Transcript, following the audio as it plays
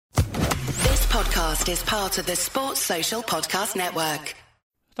podcast is part of the Sports Social Podcast Network.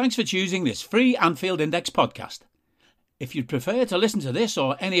 Thanks for choosing this free Anfield Index podcast. If you'd prefer to listen to this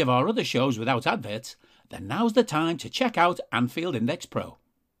or any of our other shows without adverts, then now's the time to check out Anfield Index Pro.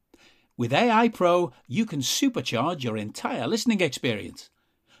 With AI Pro, you can supercharge your entire listening experience.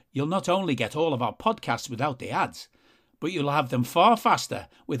 You'll not only get all of our podcasts without the ads, but you'll have them far faster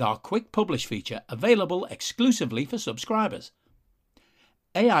with our quick publish feature available exclusively for subscribers.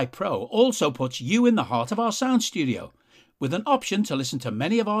 AI Pro also puts you in the heart of our sound studio, with an option to listen to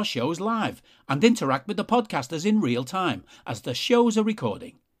many of our shows live and interact with the podcasters in real time as the shows are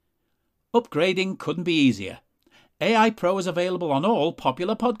recording. Upgrading couldn't be easier. AI Pro is available on all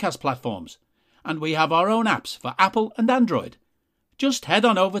popular podcast platforms, and we have our own apps for Apple and Android. Just head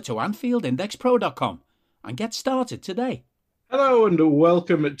on over to AnfieldIndexPro.com and get started today. Hello and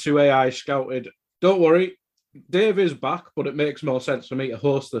welcome to AI Scouted. Don't worry, Dave is back, but it makes more sense for me to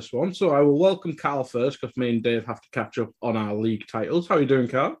host this one. So I will welcome Carl first, because me and Dave have to catch up on our league titles. How are you doing,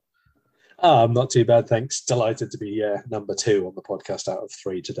 Carl? I'm not too bad, thanks. Delighted to be number 2 on the podcast out of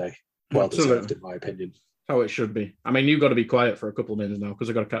 3 today. Well deserved, in my opinion. How it should be. I mean, you've got to be quiet for a couple of minutes now, because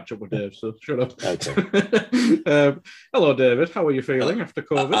I've got to catch up with Dave, so shut up. Okay. Hello, David. How are you feeling after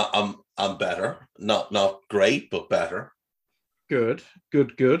COVID? I'm better. Not great, but better. Good.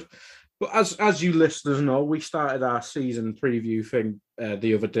 But as you listeners know, we started our season preview thing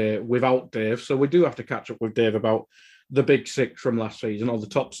the other day without Dave, so we do have to catch up with Dave about the big 6 from last season, or the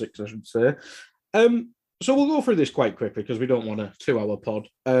top 6, I should say. So we'll go through this quite quickly because we don't want a 2-hour pod.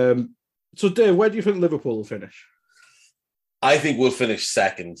 So Dave, where do you think Liverpool will finish? I think we'll finish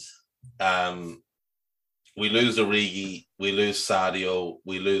second. We lose Origi, we lose Sadio,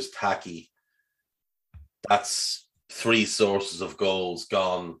 we lose Taki. That's 3 sources of goals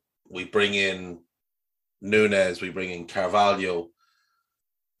gone. We bring in Nunes, we bring in Carvalho.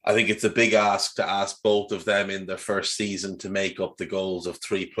 I think it's a big ask to ask both of them in their first season to make up the goals of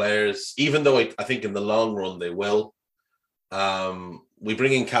 3 players, even though I think in the long run they will. We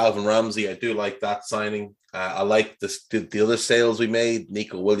bring in Calvin Ramsey. I do like that signing. I like the other sales we made,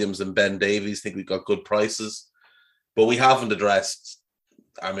 Nico Williams and Ben Davies. I think we got good prices. But we haven't addressed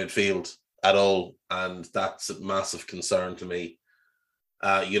our midfield at all, and that's a massive concern to me.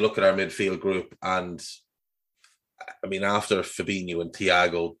 You look at our midfield group, and I mean, after Fabinho and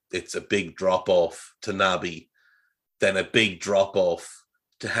Thiago, it's a big drop-off to Naby, then a big drop-off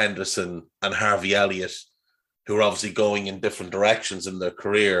to Henderson and Harvey Elliott, who are obviously going in different directions in their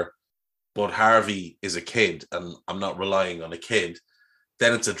career. But Harvey is a kid, and I'm not relying on a kid.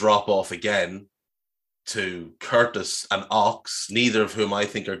 Then it's a drop-off again to Curtis and Ox, neither of whom I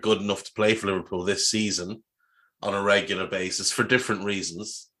think are good enough to play for Liverpool this season on a regular basis for different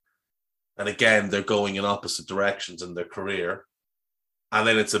reasons. And again, they're going in opposite directions in their career. And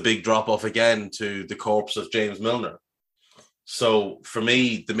then it's a big drop-off again to the corpse of James Milner. So for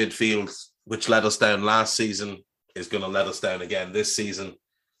me, the midfield, which let us down last season, is going to let us down again this season.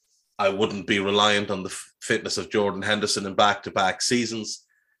 I wouldn't be reliant on the fitness of Jordan Henderson in back-to-back seasons,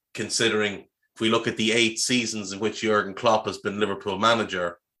 considering if we look at the 8 seasons in which Jurgen Klopp has been Liverpool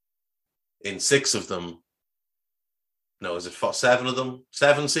manager, in 6 of them, no, is it 7 of them?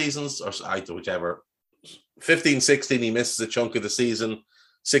 7 seasons? Or whichever. 15-16, he misses a chunk of the season.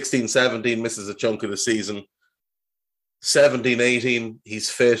 16-17 misses a chunk of the season. 17-18,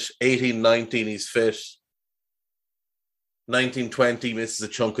 he's fit. 18-19, he's fit. 19-20 misses a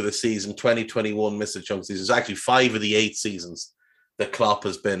chunk of the season. 20-21 misses a chunk of the season. It's actually 5 of the 8 seasons that Klopp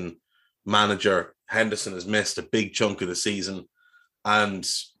has been manager. Henderson has missed a big chunk of the season. And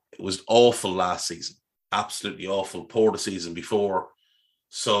it was awful last season. Absolutely awful. Poor the season before.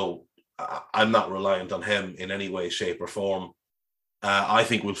 So I'm not reliant on him in any way, shape or form. I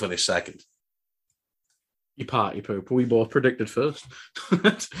think we'll finish second. You party pooper. We both predicted first.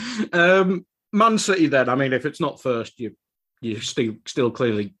 Man City then. I mean, if it's not first, you're still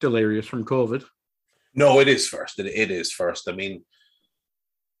clearly delirious from COVID. No, it is first. It is first. I mean,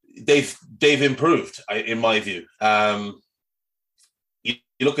 they've improved, in my view.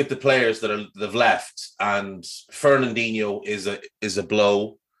 You look at the players that they've left, and Fernandinho is a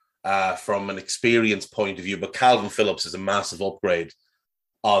blow from an experience point of view, but Calvin Phillips is a massive upgrade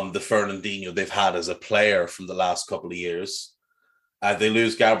on the Fernandinho they've had as a player from the last couple of years. They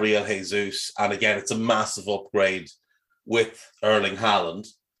lose Gabriel Jesus, and again, it's a massive upgrade with Erling Haaland.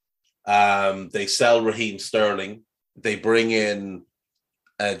 They sell Raheem Sterling. They bring in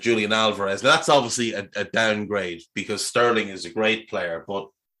Julian Alvarez. Now, that's obviously a downgrade because Sterling is a great player, but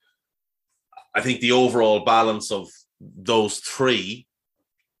I think the overall balance of those 3,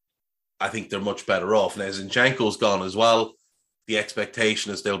 I think they're much better off. Now, Zinchenko's gone as well. the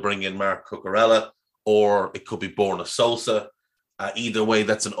expectation is they'll bring in Mark Cucurella, or it could be Borna Sosa. Either way,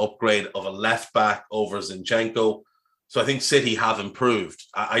 that's an upgrade of a left back over Zinchenko. So I think City have improved.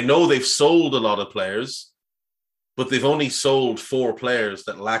 I know they've sold a lot of players, but they've only sold 4 players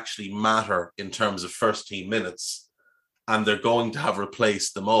that will actually matter in terms of first team minutes, and they're going to have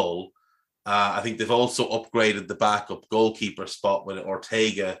replaced them all. I think they've also upgraded the backup goalkeeper spot with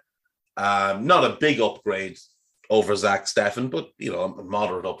Ortega. Not a big upgrade over Zach Steffen, but a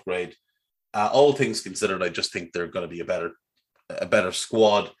moderate upgrade. All things considered, I just think they're going to be a better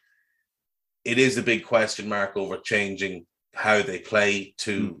squad. It is a big question mark over changing how they play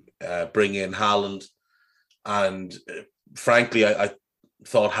to bring in Haaland. And frankly, I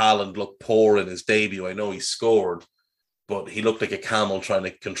thought Haaland looked poor in his debut. I know he scored, but he looked like a camel trying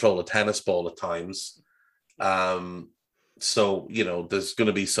to control a tennis ball at times. So, there's going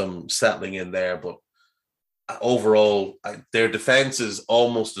to be some settling in there. But overall, their defense is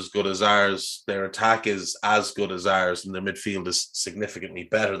almost as good as ours. Their attack is as good as ours, and their midfield is significantly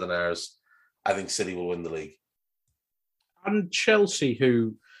better than ours. I think City will win the league. And Chelsea,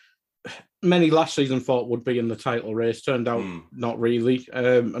 who many last season thought would be in the title race, turned out not really.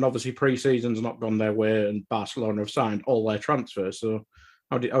 And obviously pre-season's not gone their way, and Barcelona have signed all their transfers. So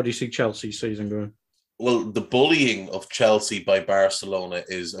how do you see Chelsea's season going? Well, the bullying of Chelsea by Barcelona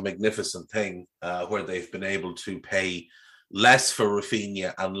is a magnificent thing, where they've been able to pay less for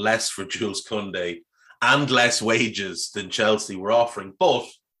Rafinha and less for Jules Koundé and less wages than Chelsea were offering. But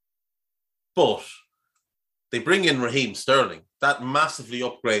they bring in Raheem Sterling. That massively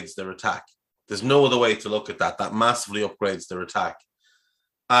upgrades their attack. There's no other way to look at that. That massively upgrades their attack.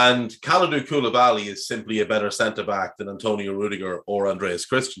 And Kalidou Koulibaly is simply a better centre-back than Antonio Rudiger or Andreas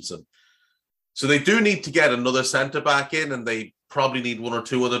Christensen. So they do need to get another centre-back in, and they probably need 1 or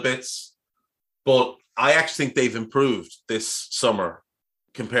 2 other bits. But I actually think they've improved this summer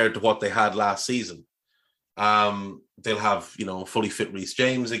compared to what they had last season. They'll have, fully fit Reece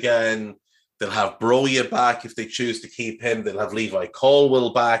James again. They'll have Broja back if they choose to keep him. They'll have Levi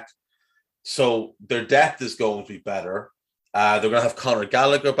Colwill back. So their depth is going to be better. They're going to have Conor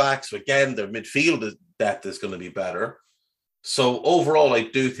Gallagher back. So again, their midfield depth is going to be better. So overall, I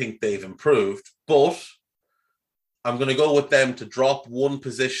do think they've improved. But I'm going to go with them to drop 1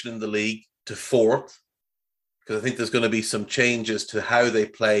 position in the league to 4th, because I think there's going to be some changes to how they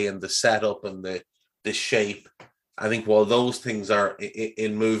play and the setup and the shape. I think while those things are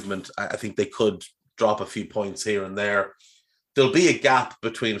in movement, I think they could drop a few points here and there. There'll be a gap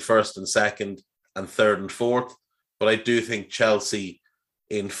between 1st and 2nd and 3rd and 4th, but I do think Chelsea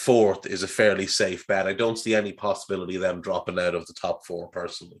in 4th is a fairly safe bet. I don't see any possibility of them dropping out of the top 4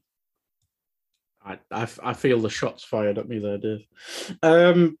 personally. I feel the shots fired at me there,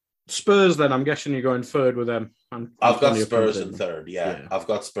 Dave. Spurs, then, I'm guessing you're going 3rd with them. I've got Spurs in 3rd, yeah. I've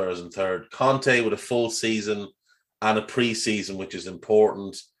got Spurs in 3rd. Conte with a full season and a pre-season, which is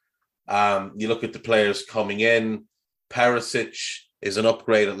important. You look at the players coming in. Perisic is an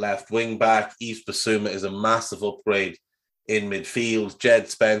upgrade at left wing back. Yves Bissouma is a massive upgrade in midfield. Jed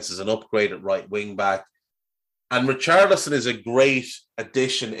Spence is an upgrade at right wing back. And Richarlison is a great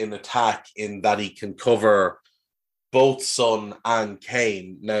addition in attack in that he can cover both Son and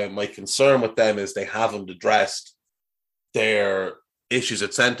Kane. Now, my concern with them is they haven't addressed their issues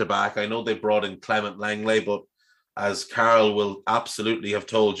at centre-back. I know they brought in Clement Langley, but as Carl will absolutely have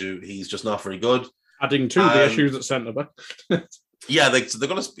told you, he's just not very good. Adding to the issues at centre-back. Yeah, they're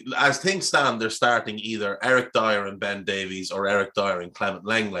going to, as things stand, they're starting either Eric Dyer and Ben Davies or Eric Dyer and Clement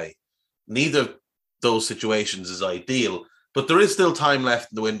Langley. Neither of those situations is ideal, but there is still time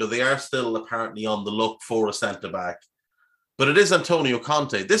left in the window. They are still apparently on the look for a centre-back. But it is Antonio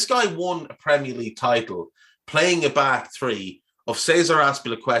Conte. This guy won a Premier League title playing a back 3 of Cesar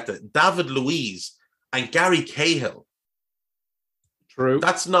Azpilicueta, David Luiz, and Gary Cahill. True.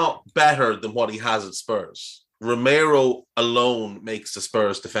 That's not better than what he has at Spurs. Romero alone makes the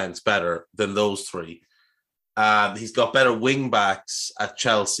Spurs defence better than those 3. He's got better wing backs at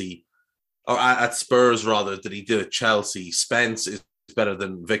Chelsea, or at Spurs rather, than he did at Chelsea. Spence is better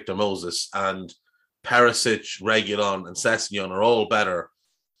than Victor Moses, and Perisic, Reguilon, and Sessegnon are all better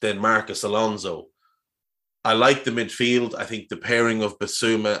than Marcus Alonso. I like the midfield. I think the pairing of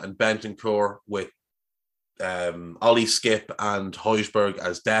Bissouma and Bentancur with Ollie Skip and Højbjerg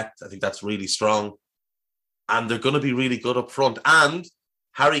as depth, I think that's really strong. And they're going to be really good up front. And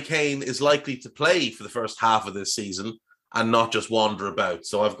Harry Kane is likely to play for the first half of this season and not just wander about.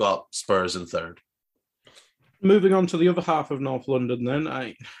 So I've got Spurs in 3rd. Moving on to the other half of North London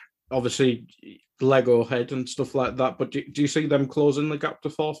then, obviously Lego Head and stuff like that, but do you see them closing the gap to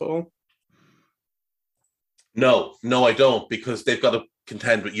 4th at all? No, I don't, because they've got to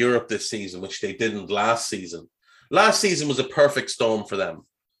contend with Europe this season, which they didn't last season. Last season was a perfect storm for them.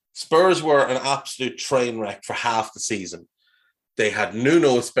 Spurs were an absolute train wreck for half the season. They had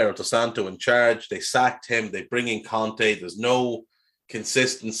Nuno Espirito Santo in charge. They sacked him. They bring in Conte. There's no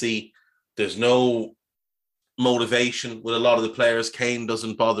consistency. There's no motivation with a lot of the players. Kane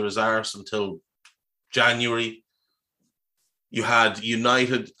doesn't bother his arse until January. You had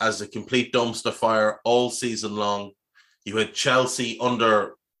United as a complete dumpster fire all season long. You had Chelsea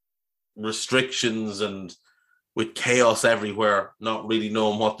under restrictions and with chaos everywhere, not really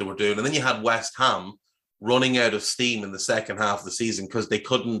knowing what they were doing. And then you had West Ham running out of steam in the second half of the season because they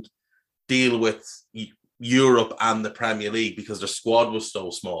couldn't deal with Europe and the Premier League because their squad was so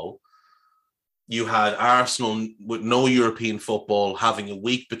small. You had Arsenal with no European football having a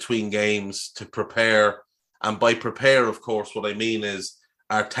week between games to prepare. And by prepare, of course, what I mean is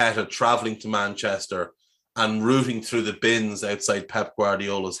Arteta travelling to Manchester and rooting through the bins outside Pep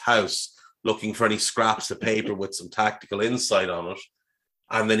Guardiola's house, looking for any scraps of paper with some tactical insight on it.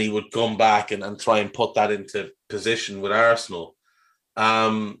 And then he would come back and try and put that into position with Arsenal.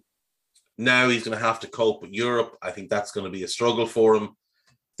 Now he's going to have to cope with Europe. I think that's going to be a struggle for him.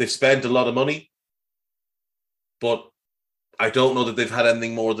 They've spent a lot of money, but I don't know that they've had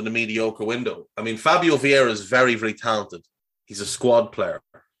anything more than a mediocre window. I mean, Fabio Vieira is very, very talented. He's a squad player.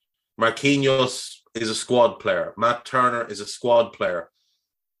 Marquinhos is a squad player. Matt Turner is a squad player.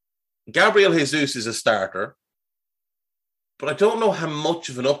 Gabriel Jesus is a starter, but I don't know how much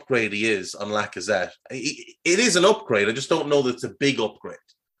of an upgrade he is on Lacazette. It is an upgrade. I just don't know that it's a big upgrade.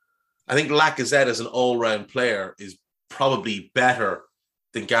 I think Lacazette as an all-round player is probably better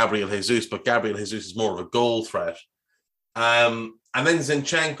than Gabriel Jesus, but Gabriel Jesus is more of a goal threat. And then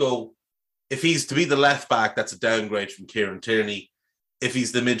Zinchenko, if he's to be the left back, that's a downgrade from Kieran Tierney. If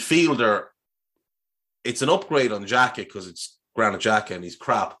he's the midfielder, it's an upgrade on Xhaka because it's Granit Xhaka and he's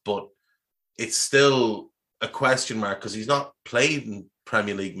crap, but it's still a question mark because he's not played in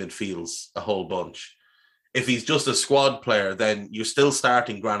Premier League midfields a whole bunch. If he's just a squad player, then you're still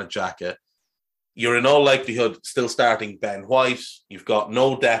starting Granit Xhaka. You're in all likelihood still starting Ben White. You've got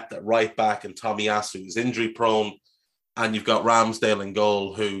no depth at right back and Tomiyasu is injury prone. And you've got Ramsdale in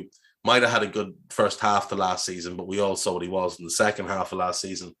goal, who might have had a good first half the last season, but we all saw what he was in the second half of last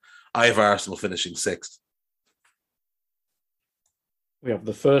season. I have Arsenal finishing sixth. We have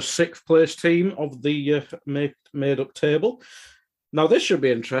the first sixth place team of the made-up table. Now, this should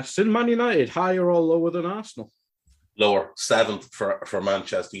be interesting. Man United, higher or lower than Arsenal? Lower, seventh for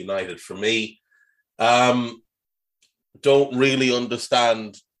Manchester United. For me, don't really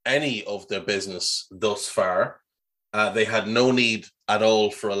understand any of their business thus far. They had no need at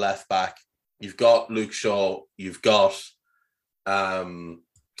all for a left back. You've got Luke Shaw. You've got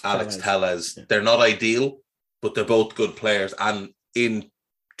Alex Telles. Yeah. They're not ideal, but they're both good players. And in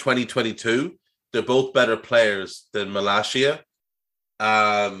 2022, they're both better players than Malacia.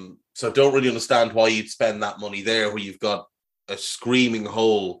 So I don't really understand why you'd spend that money there where you've got a screaming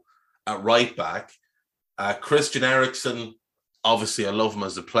hole at right back. Christian Eriksen, obviously I love him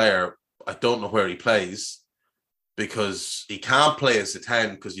as a player. I don't know where he plays, because he can't play as a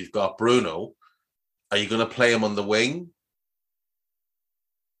 10 because you've got Bruno. Are you going to play him on the wing?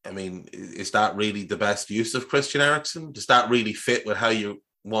 I mean, is that really the best use of Christian Eriksen? Does that really fit with how you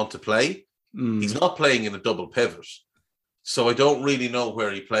want to play? He's not playing in a double pivot. So I don't really know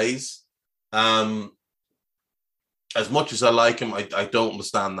where he plays. As much as I like him, I don't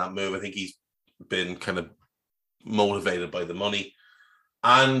understand that move. I think he's been kind of motivated by the money.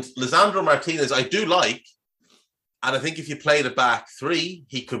 And Lisandro Martinez, I do like. And I think if you played a back three,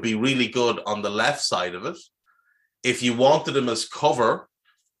 he could be really good on the left side of it. If you wanted him as cover,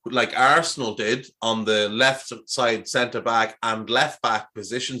 like Arsenal did on the left side centre-back and left-back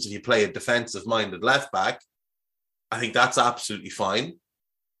positions, if you play a defensive-minded left-back, I think that's absolutely fine.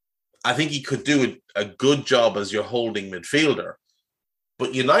 I think he could do a good job as your holding midfielder.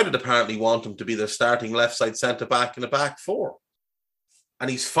 But United apparently want him to be their starting left-side centre-back in a back four. And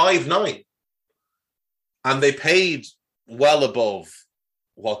he's 5'9". And they paid well above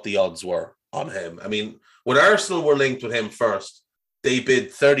what the odds were on him. I mean, when Arsenal were linked with him first, they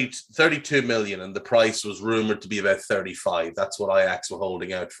bid 32 million and the price was rumoured to be about 35. That's what Ajax were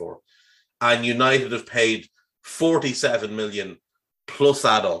holding out for. And United have paid 47 million plus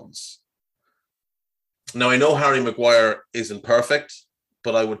add-ons. Now, I know Harry Maguire isn't perfect,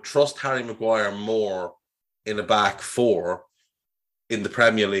 but I would trust Harry Maguire more in a back four in the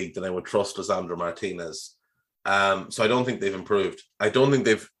Premier League than I would trust Lisandro Martinez. So I don't think they've improved. I don't think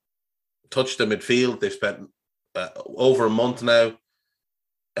they've touched the midfield. They've spent over a month now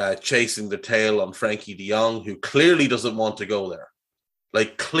chasing the tail on Frankie de Jong, who clearly doesn't want to go there.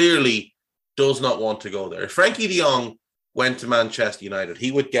 Like, clearly does not want to go there. If Frankie de Jong went to Manchester United,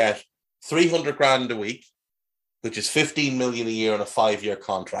 he would get 300 grand a week, which is 15 million a year on a 5-year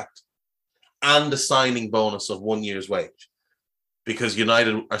contract, and a signing bonus of 1 year's wage, because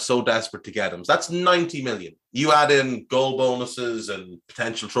United are so desperate to get him. So that's 90 million. You add in goal bonuses and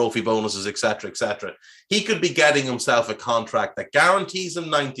potential trophy bonuses, etc., etc. He could be getting himself a contract that guarantees him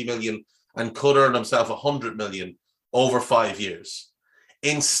 90 million and could earn himself 100 million over 5 years.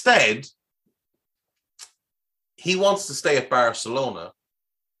 Instead, he wants to stay at Barcelona,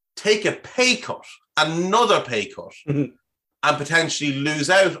 take a pay cut, another pay cut, and potentially lose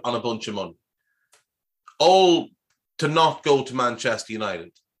out on a bunch of money, all to not go to Manchester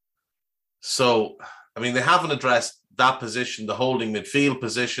United. So, I mean, they haven't addressed that position, the holding midfield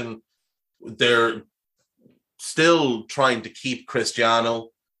position. They're still trying to keep Cristiano,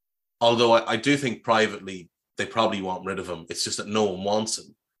 although I do think privately they probably want rid of him. It's just that no one wants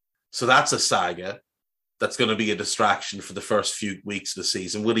him. So that's a saga. That's going to be a distraction for the first few weeks of the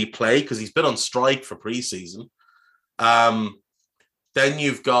season. Will he play? Because he's been on strike for preseason. Then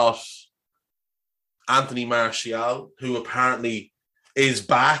you've got Anthony Martial, who apparently is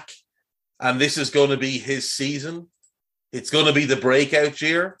back, and this is going to be his season. It's going to be the breakout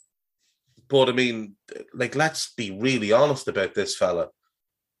year. But I mean, like, let's be really honest about this fella.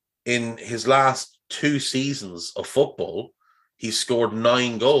 In his last 2 seasons of football, he's scored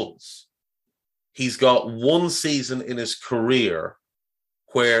 9 goals. He's got 1 season in his career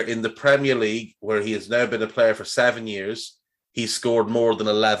where in the Premier League, where he has now been a player for 7 years, he's scored more than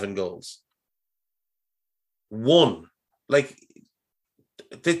 11 goals. 1. Like,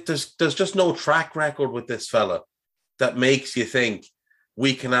 there's just no track record with this fella that makes you think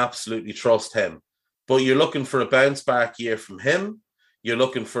we can absolutely trust him. But you're looking for a bounce back year from him. You're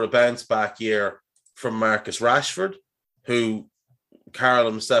looking for a bounce back year from Marcus Rashford, who Carl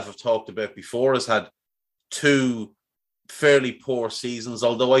himself have talked about before, has had 2 fairly poor seasons,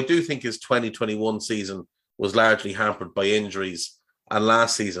 although I do think his 2021 season was largely hampered by injuries. And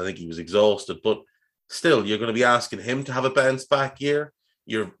last season, I think he was exhausted. But still, you're going to be asking him to have a bounce back year.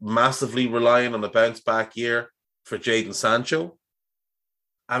 You're massively relying on a bounce back year for Jadon Sancho.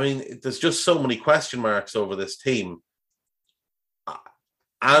 I mean, there's just so many question marks over this team.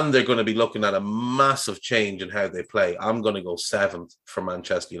 And they're going to be looking at a massive change in how they play. I'm going to go 7th for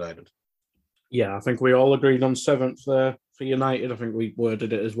Manchester United. Yeah, I think we all agreed on 7th there for United. I think we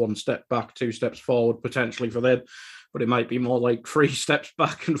worded it as 1 step back, 2 steps forward, potentially for them. But it might be more like 3 steps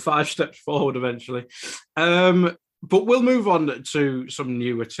back and 5 steps forward eventually. But we'll move on to some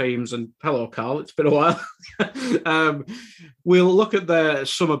newer teams. And hello, Carl, it's been a while. We'll look at their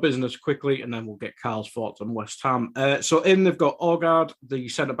summer business quickly, and then we'll get Carl's thoughts on West Ham. So they've got Ogard, the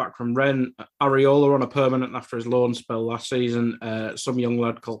centre-back from Rennes, Areola on a permanent after his loan spell last season, some young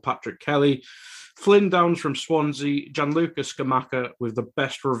lad called Patrick Kelly, Flynn Downs from Swansea, Gianluca Scamacca with the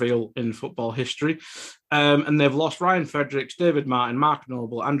best reveal in football history. And they've lost Ryan Fredericks, David Martin, Mark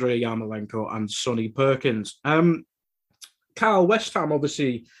Noble, Andrea Yarmolenko, and Sonny Perkins. Carl, West Ham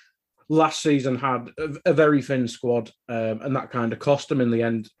obviously last season had a very thin squad, and that kind of cost them in the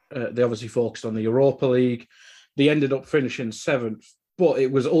end. They obviously focused on the Europa League. They ended up finishing 7th, but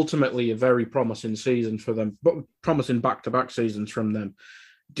it was ultimately a very promising season for them, but promising back-to-back seasons from them.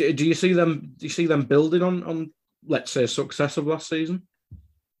 Do you see them? Do you see them building on let's say, success of last season?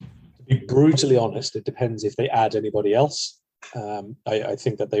 To be brutally honest, it depends if they add anybody else. I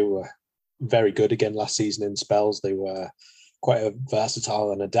think that they were very good again last season in spells. They were quite a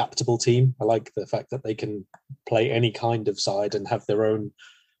versatile and adaptable team. I like the fact that they can play any kind of side and have their own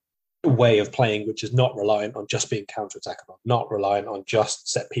way of playing, which is not reliant on just being counter-attackable, not reliant on just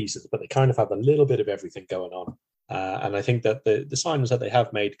set pieces, but they kind of have a little bit of everything going on. And I think that the signings that they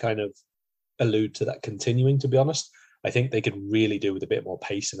have made kind of allude to that continuing, to be honest. I think they could really do with a bit more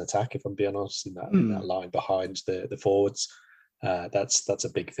pace in attack, if I'm being honest, in that line behind the forwards. That's a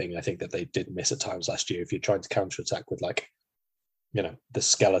big thing. I think that they did miss at times last year. If you're trying to counter-attack with, like, you know, the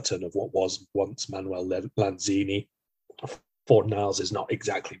skeleton of what was once Manuel Lanzini, Fornals is not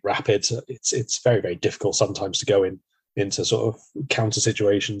exactly rapid. It's very, very difficult sometimes to go into sort of counter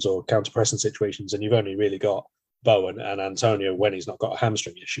situations or counter pressing situations, and you've only really got Bowen and Antonio when he's not got a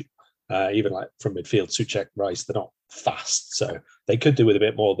hamstring issue. Even like from midfield, Souček, Rice, they're not fast, so they could do with a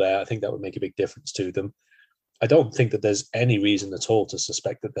bit more there. I think that would make a big difference to them. I don't think that there's any reason at all to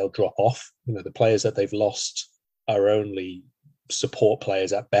suspect that they'll drop off. You know, the players that they've lost are only support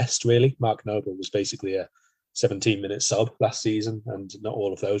players at best, really. Mark Noble was basically a 17-minute sub last season, and not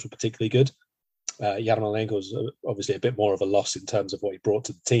all of those were particularly good. Yarmolenko was obviously a bit more of a loss in terms of what he brought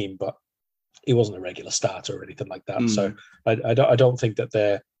to the team, but he wasn't a regular starter or anything like that. So I don't think that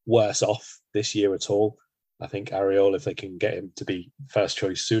they're worse off this year at all. I think Areola, if they can get him to be first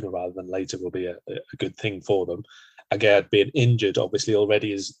choice sooner rather than later, will be a good thing for them. Aguerd being injured, obviously,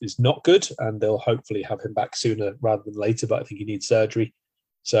 already is not good, and they'll hopefully have him back sooner rather than later, but I think he needs surgery.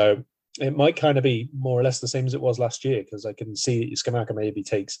 So it might kind of be more or less the same as it was last year, because I can see Scamacca maybe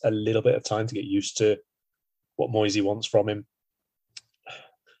takes a little bit of time to get used to what Moisey wants from him.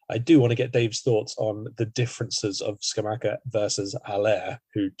 I do want to get Dave's thoughts on the differences of Scamacca versus Haller,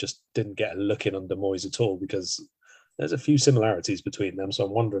 who just didn't get a look in under Moyes at all, because there's a few similarities between them. So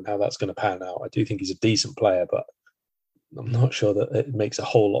I'm wondering how that's going to pan out. I do think he's a decent player, but I'm not sure that it makes a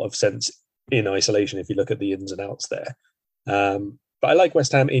whole lot of sense in isolation if you look at the ins and outs there. But I like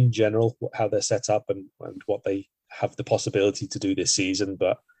West Ham in general, how they're set up and what they have the possibility to do this season.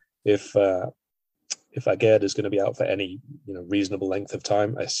 But if Aguerd is going to be out for any reasonable length of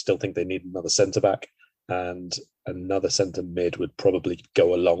time, I still think they need another centre back, and another centre mid would probably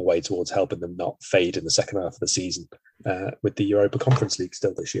go a long way towards helping them not fade in the second half of the season with the Europa Conference League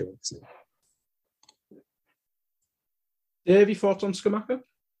still this year. Dave, your thoughts on Scamacca?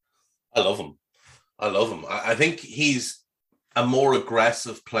 I love him. I think he's a more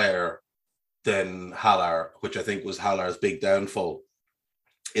aggressive player than Haller, which I think was Haller's big downfall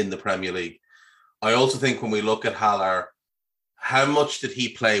in the Premier League. I also think when we look at Haller, how much did he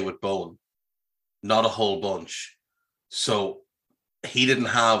play with Bowen? Not a whole bunch. So he didn't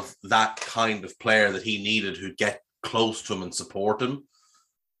have that kind of player that he needed who'd get close to him and support him,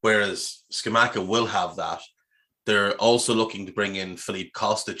 whereas Scamacca will have that. They're also looking to bring in Filip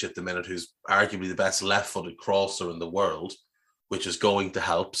Kostic at the minute, who's arguably the best left-footed crosser in the world, which is going to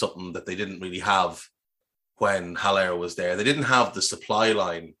help, something that they didn't really have when Haller was there. They didn't have the supply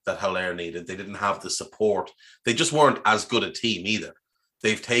line that Haller needed. They didn't have the support. They just weren't as good a team either.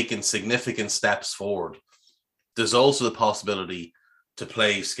 They've taken significant steps forward. There's also the possibility to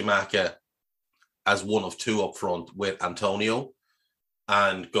play Scamacca as one of two up front with Antonio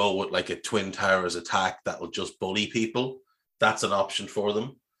and go with like a Twin Towers attack that will just bully people. That's an option for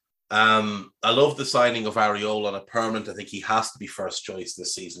them. I love the signing of Areola on a permanent. I think he has to be first choice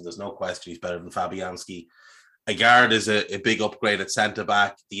this season. There's no question he's better than Fabianski. Aguerd is a big upgrade at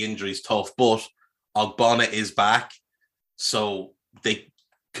centre-back. The injury's tough, but Ogbonna is back. So they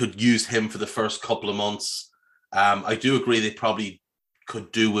could use him for the first couple of months. I do agree they probably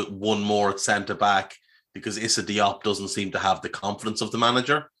could do with one more at centre-back because Issa Diop doesn't seem to have the confidence of the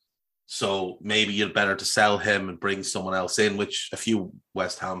manager. So maybe you're better to sell him and bring someone else in, which a few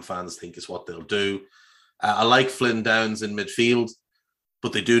West Ham fans think is what they'll do. I like Flynn Downs in midfield,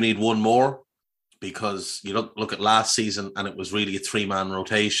 but they do need one more because you look at last season and it was really a three-man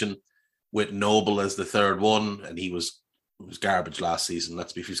rotation with Noble as the third one, and he was garbage last season.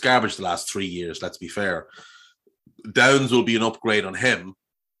 He was garbage the last 3 years, let's be fair. Downs will be an upgrade on him,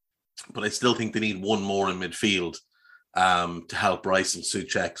 but I still think they need one more in midfield to help Rice and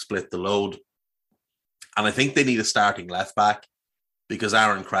Souček split the load. And I think they need a starting left back because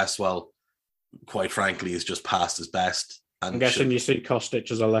Aaron Cresswell, quite frankly, is just past his best. And I'm guessing you see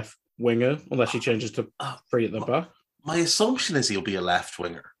Kostic as a left winger, unless he changes to three at the back. My assumption is he'll be a left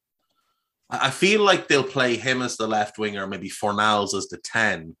winger. I feel like they'll play him as the left winger, maybe Fornals as the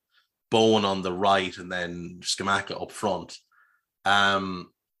 10, Bowen on the right, and then Scamacca up front. And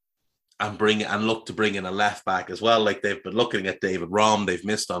look to bring in a left back as well. Like they've been looking at David Raum, they've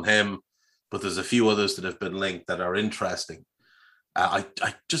missed on him, but there's a few others that have been linked that are interesting. I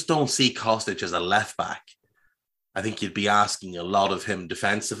just don't see Kostic as a left back. I think you'd be asking a lot of him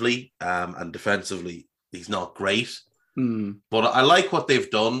defensively, and defensively he's not great. But I like what they've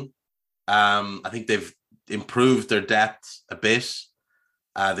done. I think they've improved their depth a bit.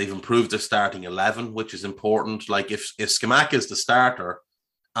 They've improved their starting 11, which is important. Like if Scamacca is the starter,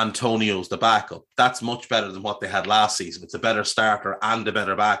 Antonio's the backup. That's much better than what they had last season. It's a better starter and a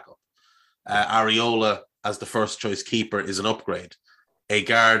better backup. Areola as the first choice keeper is an upgrade.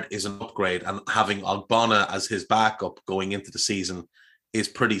 Aguerd is an upgrade, and having Ogbonna as his backup going into the season is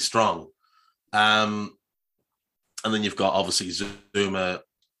pretty strong. And then you've got obviously Zuma,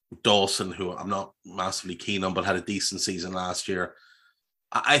 Dawson, who I'm not massively keen on, but had a decent season last year.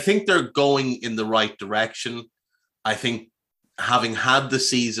 I think they're going in the right direction. I think having had the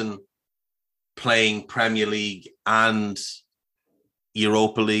season playing Premier League and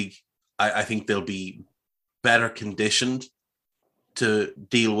Europa League, I think they'll be better conditioned to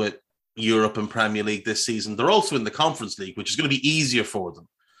deal with Europe and Premier League this season. They're also in the Conference League, which is going to be easier for them.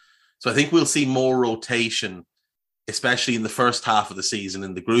 So I think we'll see more rotation, especially in the first half of the season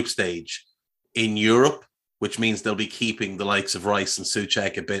in the group stage, in Europe, which means they'll be keeping the likes of Rice and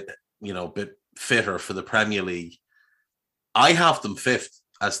Souček a bit fitter for the Premier League. I have them fifth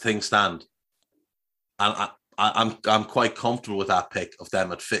as things stand, and I'm quite comfortable with that pick of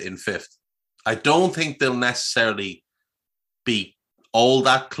them in fifth. I don't think they'll necessarily be all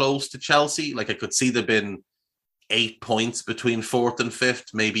that close to Chelsea. Like, I could see there been 8 points between fourth and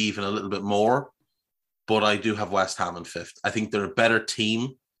fifth, maybe even a little bit more. But I do have West Ham in fifth. I think they're a better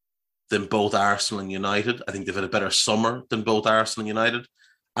team than both Arsenal and United. I think they've had a better summer than both Arsenal and United.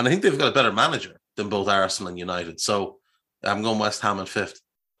 And I think they've got a better manager than both Arsenal and United. So I'm going West Ham in fifth.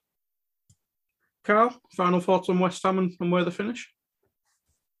 Carl, final thoughts on West Ham and where they finish?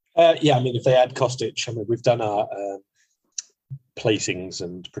 Yeah, I mean, if they add Kostic, I mean, we've done our placings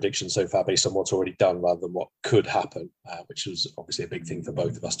and predictions so far based on what's already done rather than what could happen, which was obviously a big thing for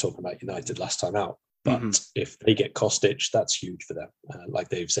both of us talking about United last time out. But if they get Kostic, that's huge for them. Like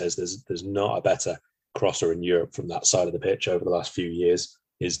Dave says, there's not a better crosser in Europe from that side of the pitch over the last few years.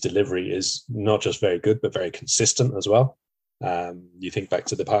 His delivery is not just very good, but very consistent as well. You think back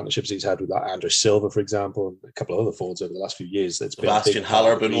to the partnerships he's had with like Andrew Silva, for example, and a couple of other forwards over the last few years. It's Sebastian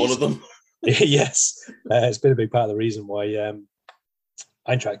Haller been one of them. Yes, it's been a big part of the reason why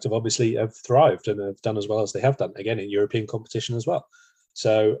Eintracht have thrived and have done as well as they have done, again, in European competition as well.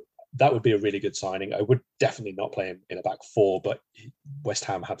 So that would be a really good signing. I would definitely not play him in a back four, but West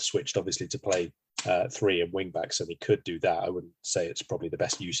Ham have switched, obviously, to play three and wing backs, and he could do that. I wouldn't say it's probably the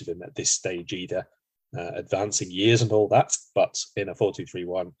best use of him at this stage either, advancing years and all that. But in a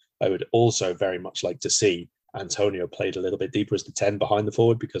 4-2-3-1, I would also very much like to see Antonio played a little bit deeper as the 10 behind the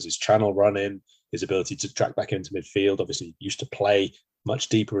forward, because his channel running, his ability to track back into midfield, obviously used to play much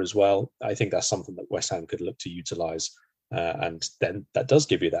deeper as well. I think that's something that West Ham could look to utilise. And then that does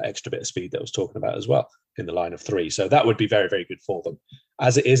give you that extra bit of speed that I was talking about as well in the line of three. So that would be very, very good for them.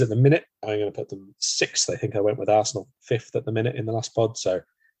 As it is at the minute, I'm going to put them sixth. I think I went with Arsenal fifth at the minute in the last pod. So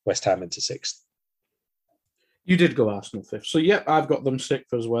West Ham into sixth. You did go Arsenal fifth. So, yeah, I've got them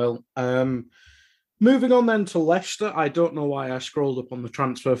sixth as well. Moving on then to Leicester. I don't know why I scrolled up on the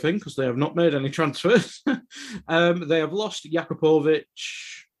transfer thing, because they have not made any transfers. They have lost Jakupovic,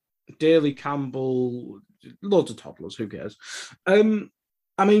 Daly Campbell, loads of toddlers, who cares? I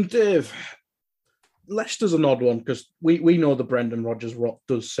mean, Dave, Leicester's an odd one, because we know the Brendan Rodgers rot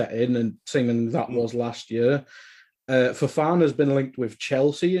does set in, and seemingly that was last year. Fofana has been linked with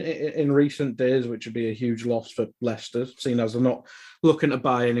Chelsea in recent days, which would be a huge loss for Leicester, seeing as they're not looking to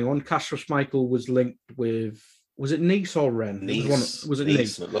buy anyone. Kasper Schmeichel was linked with, was it Nice or Rennes? Nice. Was it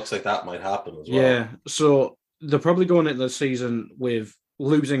Nice? It looks like that might happen as well. Yeah, so they're probably going into the season with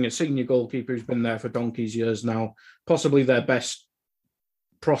losing a senior goalkeeper who's been there for donkey's years now, possibly their best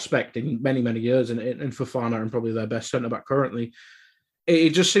prospect in many, many years, in Fofana, and probably their best centre-back currently. It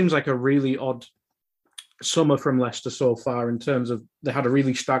just seems like a really odd summer from Leicester so far, in terms of they had a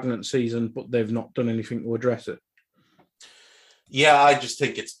really stagnant season, but they've not done anything to address it. Yeah, I just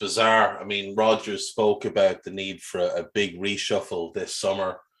think it's bizarre. I mean, Rodgers spoke about the need for a big reshuffle this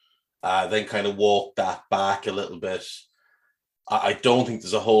summer, then kind of walked that back a little bit. I don't think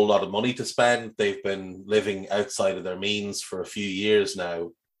there's a whole lot of money to spend. They've been living outside of their means for a few years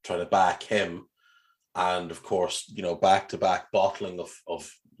now, trying to back him. And of course, back-to-back bottling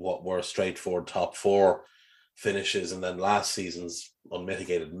of what were straightforward top four finishes, and then last season's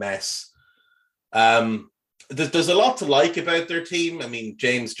unmitigated mess. There's a lot to like about their team. I mean,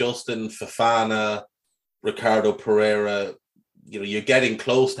 James Justin, Fofana, Ricardo Pereira, you're getting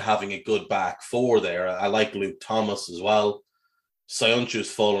close to having a good back four there. I like Luke Thomas as well. Soyuncu's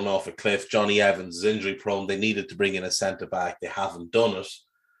fallen off a cliff. Johnny Evans is injury prone. They needed to bring in a centre back. They haven't done it.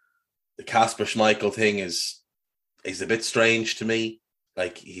 The Kasper Schmeichel thing is a bit strange to me.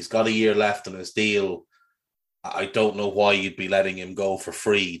 Like, he's got a year left on his deal. I don't know why you'd be letting him go for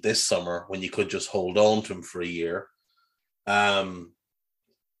free this summer when you could just hold on to him for a year. So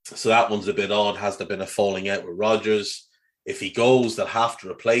that one's a bit odd. Has there been a falling out with Rodgers? If he goes, they'll have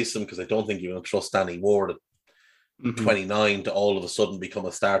to replace him, because I don't think you're going to trust Danny Ward at 29 to all of a sudden become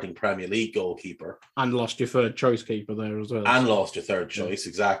a starting Premier League goalkeeper. And lost your third choice keeper there as well. And lost your third choice,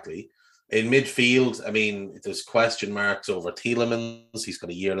 exactly. In midfield, I mean, there's question marks over Tielemans. He's got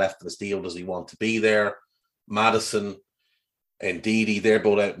a year left in his deal. Does he want to be there? Maddison and Didi, they're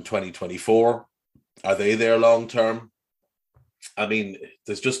both out in 2024. Are they there long term? I mean,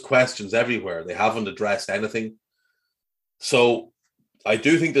 there's just questions everywhere. They haven't addressed anything. So I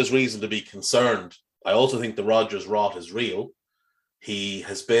do think there's reason to be concerned. I also think the Rodgers rot is real. He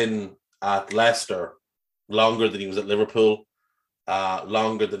has been at Leicester longer than he was at Liverpool,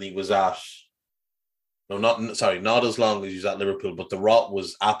 longer than he was at No, not as long as he's at Liverpool, but the rot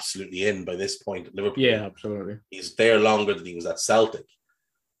was absolutely in by this point at Liverpool. Yeah, absolutely. He's there longer than he was at Celtic.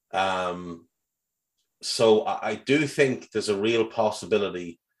 So I do think there's a real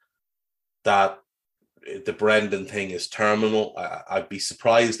possibility that the Brendan thing is terminal. I'd be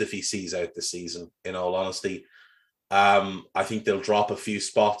surprised if he sees out the season, in all honesty. I think they'll drop a few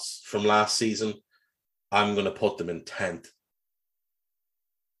spots from last season. I'm going to put them in 10th.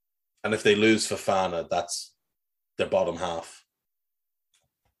 And if they lose Fofana, that's their bottom half.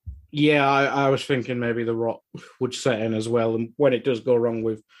 Yeah, I was thinking maybe the rot would set in as well. And when it does go wrong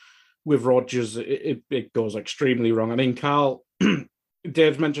with Rodgers, it goes extremely wrong. I mean, Carl,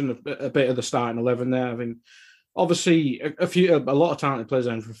 Dave's mentioned a bit of the starting 11 there. I mean, obviously, a lot of talented players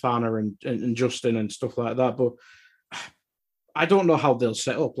in Fofana and Justin and stuff like that. But I don't know how they'll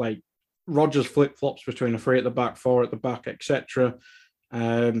set up. Like, Rodgers flip-flops between a 3 at the back, 4 at the back, etc.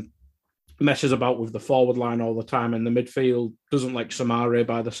 Messes about with the forward line all the time in the midfield. Doesn't like Samari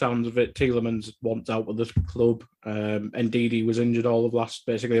by the sounds of it. Tielemans wants out of the club. Ndidi was injured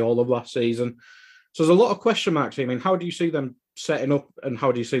basically all of last season. So there's a lot of question marks. I mean, how do you see them setting up, and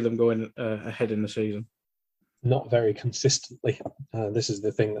how do you see them going ahead in the season? Not very consistently. This is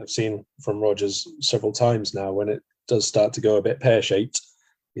the thing that I've seen from Rodgers several times now. When it does start to go a bit pear-shaped,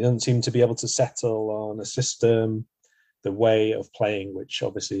 he doesn't seem to be able to settle on a system, the way of playing, which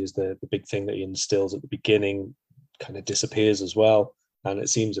obviously is the big thing that he instills at the beginning, kind of disappears as well. And it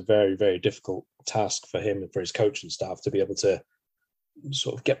seems a very, very difficult task for him and for his coaching staff to be able to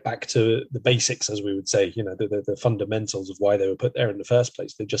sort of get back to the basics, as we would say, the fundamentals of why they were put there in the first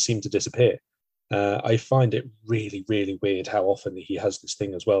place. They just seem to disappear. I find it really, really weird how often he has this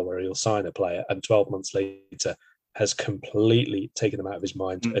thing as well, where he'll sign a player and 12 months later has completely taken them out of his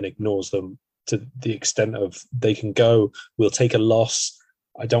mind and ignores them to the extent of they can go, we'll take a loss.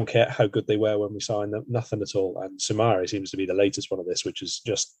 I don't care how good they were when we signed them, nothing at all. And Samari seems to be the latest one of this, which is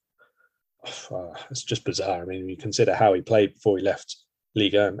just, it's just bizarre. I mean, you consider how he played before he left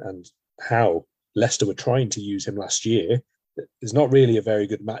Liga and how Leicester were trying to use him last year. There's not really a very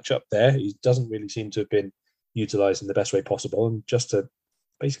good matchup there. He doesn't really seem to have been utilised in the best way possible. And just to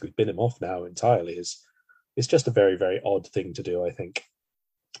basically bin him off now entirely it's just a very, very odd thing to do, I think.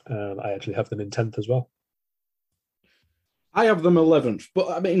 I actually have them in 10th as well. I have them 11th. But,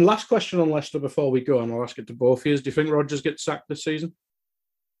 I mean, last question on Leicester before we go, and I'll ask it to both of you. Do you think Rodgers gets sacked this season?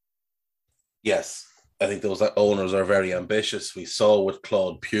 Yes. I think those owners are very ambitious. We saw with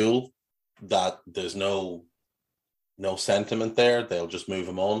Claude Puel that there's no sentiment there. They'll just move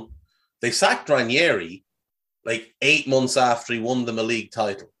him on. They sacked Ranieri like 8 months after he won them a league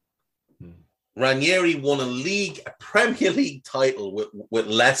title. Ranieri won a Premier League title with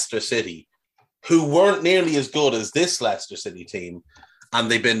Leicester City, who weren't nearly as good as this Leicester City team, and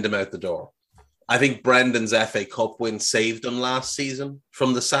they binned him out the door. I think Brendan's FA Cup win saved him last season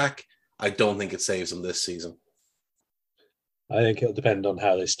from the sack. I don't think it saves him this season. I think it'll depend on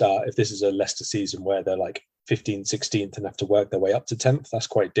how they start. If this is a Leicester season where they're like 15th, 16th and have to work their way up to 10th, that's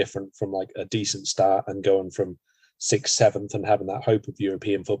quite different from like a decent start and going from 6th, 7th and having that hope of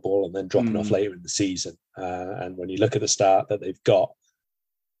European football and then dropping off later in the season. And when you look at the start that they've got,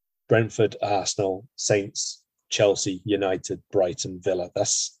 Brentford, Arsenal, Saints, Chelsea, United, Brighton, Villa,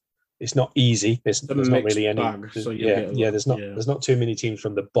 it's not easy. There's not really any. There's not too many teams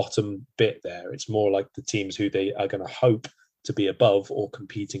from the bottom bit there. It's more like the teams who they are going to hope to be above or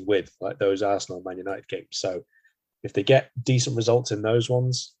competing with, like those Arsenal, Man United games. So if they get decent results in those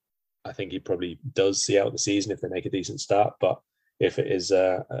ones, I think he probably does see out the season if they make a decent start. But if it is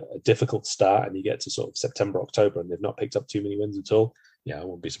a difficult start and you get to sort of September, October and they've not picked up too many wins at all, I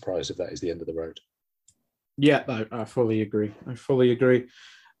wouldn't be surprised if that is the end of the road. Yeah, I fully agree.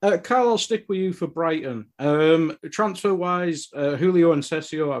 Carl, I'll stick with you for Brighton. Transfer-wise, Julio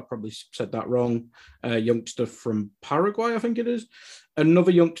Encesio, I probably said that wrong, youngster from Paraguay, I think it is.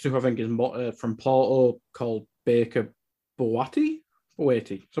 Another youngster who I think is from Porto called Baker Boati,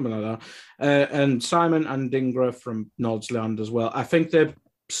 something like that. And Simon Andingra from Nordsjælland as well. I think they've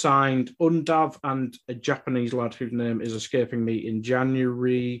signed Undav and a Japanese lad whose name is escaping me in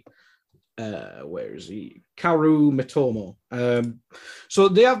January. Where is he? Karu Mitomo. So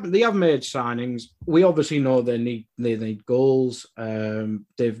they have made signings. We obviously know they need goals.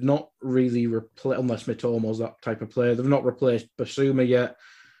 They've not really replaced, unless Mitomo's that type of player. They've not replaced Basuma yet,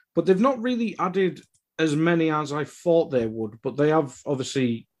 but they've not really added as many as I thought they would. But they have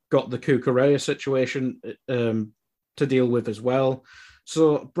obviously got the Cucurella situation to deal with as well.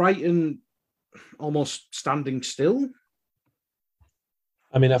 So Brighton almost standing still.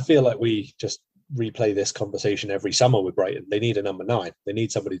 I mean, I feel like we just replay this conversation every summer with Brighton. They need a number 9. They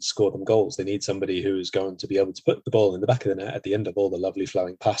need somebody to score them goals. They need somebody who is going to be able to put the ball in the back of the net at the end of all the lovely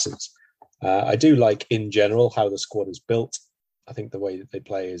flowing passes. I do like, in general, how the squad is built. I think the way that they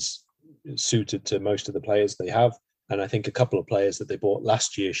play is suited to most of the players they have. And I think a couple of players that they bought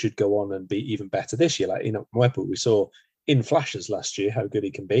last year should go on and be even better this year. Like, Mwepu, we saw in flashes last year how good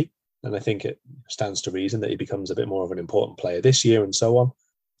he can be. And I think it stands to reason that he becomes a bit more of an important player this year and so on.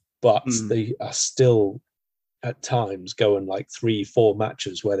 But they are still at times going like 3-4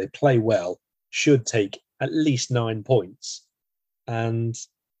 matches where they play well, should take at least 9 points and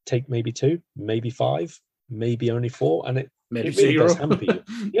take maybe 2, maybe 5, maybe only 4. And it really 0. does hamper you.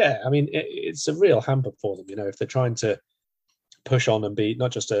 Yeah, I mean, it's a real hamper for them, if they're trying to push on and be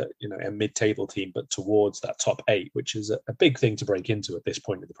not just a mid-table team, but towards that top 8, which is a big thing to break into at this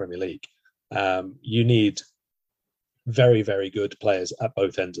point in the Premier League. You need very, very good players at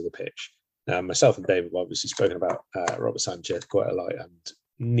both ends of the pitch. Myself and David have obviously spoken about Robert Sanchez quite a lot, and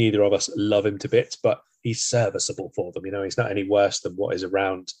neither of us love him to bits, but he's serviceable for them. He's not any worse than what is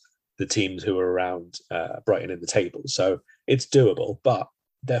around the teams who are around Brighton in the table. So it's doable, but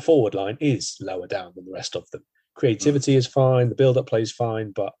their forward line is lower down than the rest of them. Creativity is fine, the build-up play is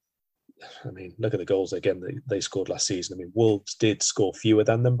fine, but I mean, look at the goals again they scored last season. I mean, Wolves did score fewer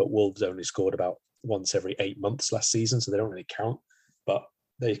than them, but Wolves only scored about once every 8 months last season, so they don't really count. But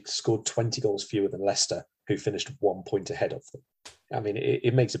they scored 20 goals fewer than Leicester, who finished 1 point ahead of them. I mean,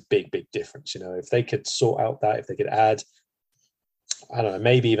 it makes a big, big difference. If they could sort out that, if they could add, I don't know,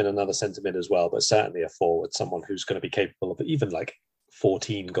 maybe even another centre mid as well, but certainly a forward, someone who's going to be capable of even like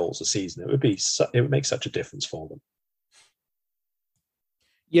 14 goals a season, it would make such a difference for them.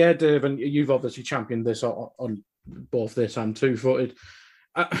 Yeah, Dave, and you've obviously championed this on both this and Two-Footed.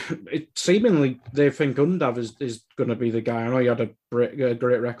 It seemingly they think Undav is going to be the guy. I know he had a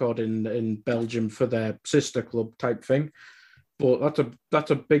great record in Belgium for their sister club type thing, but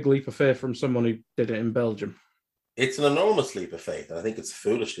that's a big leap of faith from someone who did it in Belgium. It's an enormous leap of faith, and I think it's a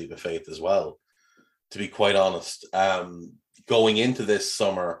foolish leap of faith as well, to be quite honest. Going into this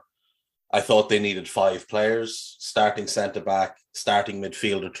summer, I thought they needed 5 players: starting centre-back, starting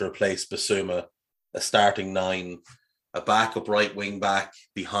midfielder to replace Basuma, a starting 9, a backup right wing back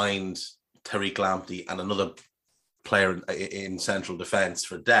behind Tariq Lamptey, and another player in central defence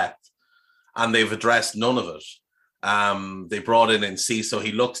for depth. And they've addressed none of it. They brought in Enciso.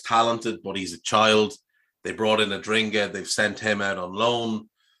 He looks talented, but he's a child. They brought in Adringa. They've sent him out on loan.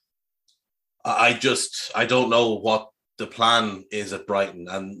 I don't know what the plan is at Brighton.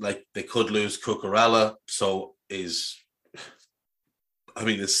 And like, they could lose Cucurella. So is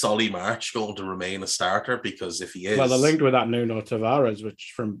Solly March going to remain a starter? Because if he is... Well, they're linked with that Nuno Tavares,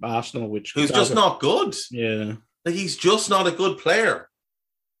 which from Arsenal, who's just not good. Yeah. Like, he's just not a good player.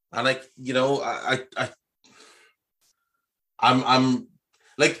 And I'm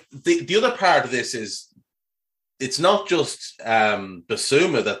like, the other part of this is, it's not just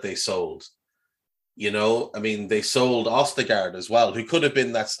Basuma that they sold. They sold Ostergaard as well, who could have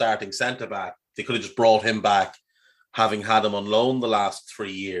been that starting centre-back. They could have just brought him back, having had him on loan the last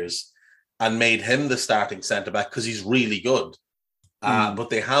 3 years, and made him the starting centre-back because he's really good.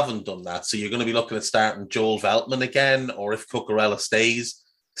 But they haven't done that. So you're going to be looking at starting Joel Veltman again, or if Cucurella stays,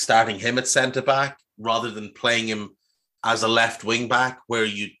 starting him at centre-back rather than playing him as a left wing-back, where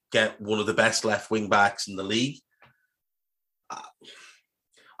you get one of the best left wing-backs in the league.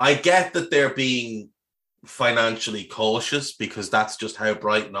 I get that they're being financially cautious because that's just how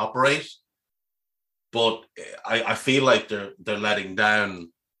Brighton operate. But I feel like they're letting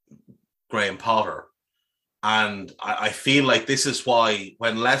down Graham Potter. And I feel like this is why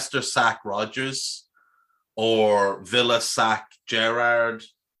when Leicester sack Rodgers, or Villa sack Gerrard,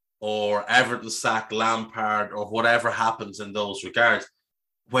 or Everton sack Lampard, or whatever happens in those regards,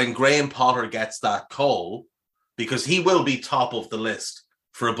 when Graham Potter gets that call, because he will be top of the list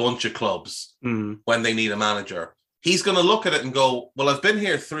for a bunch of clubs when they need a manager, he's going to look at it and go, well, I've been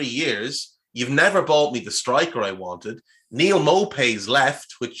here 3 years. You've never bought me the striker I wanted. Neil Maupay's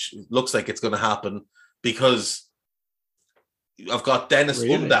left, which looks like it's going to happen because I've got Dennis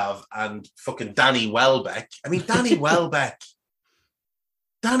Undav and fucking Danny Welbeck. I mean, Danny Welbeck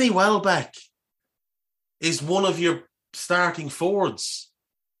is one of your starting forwards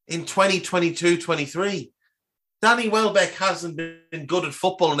in 2022-23. Danny Welbeck hasn't been good at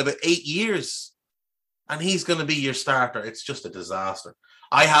football in about 8 years, and he's going to be your starter. It's just a disaster.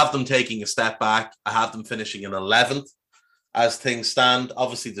 I have them taking a step back. I have them finishing in 11th as things stand.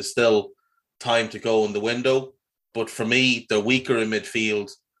 Obviously, there's still time to go in the window, but for me, they're weaker in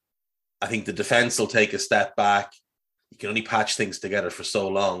midfield. I think the defence will take a step back. You can only patch things together for so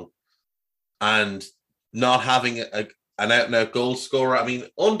long. and not having an out-and-out goal scorer. I mean,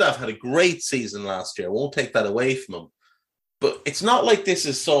 Undav had a great season last year. I won't take that away from him. But it's not like this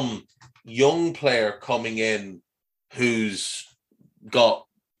is some young player coming in who's got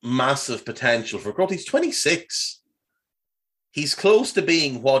massive potential for growth. He's 26. He's close to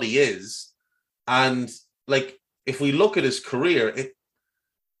being what he is. And like, if we look at his career,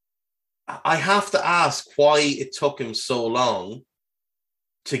 I have to ask why it took him so long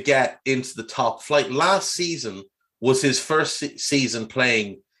to get into the top flight. Last season was his first season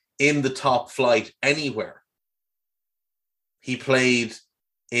playing in the top flight anywhere. He played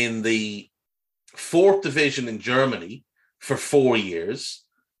in the 4th division in Germany for 4 years.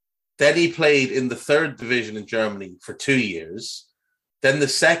 Then he played in the 3rd division in Germany for 2 years. Then the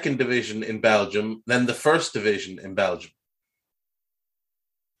 2nd division in Belgium. Then the 1st division in Belgium.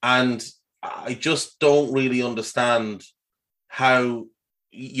 And I just don't really understand how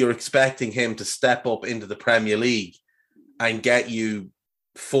you're expecting him to step up into the Premier League and get you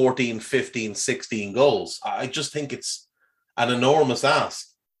 14, 15, 16 goals. I just think it's an enormous ask.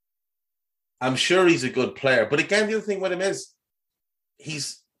 I'm sure he's a good player. But again, the other thing with him is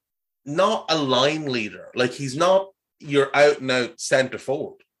he's not a line leader. Like, he's not your out-and-out centre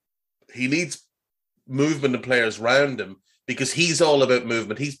forward. He needs movement of players around him because he's all about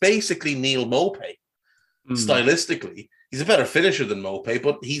movement. He's basically Neil Maupay, stylistically. He's a better finisher than Maupay,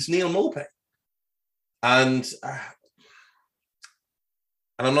 but he's Neil Maupay. And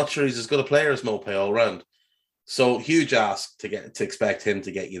I'm not sure he's as good a player as Maupay all round. So huge ask to expect him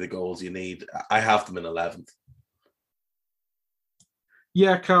to get you the goals you need. I have them in 11th.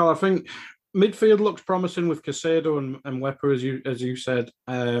 Yeah, Carl, I think midfield looks promising with Caicedo and Wepa, as you said.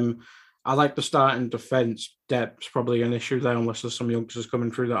 I like the starting defence. Depth's probably an issue there, unless there's some youngsters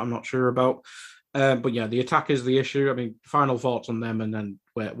coming through that I'm not sure about. But yeah, the attack is the issue. I mean, final thoughts on them, and then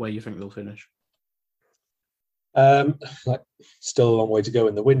where you think they'll finish. Still a long way to go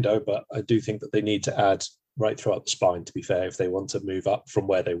in the window, but I do think that they need to add right throughout the spine, to be fair, if they want to move up from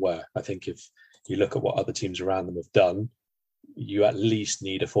where they were. I think if you look at what other teams around them have done, you at least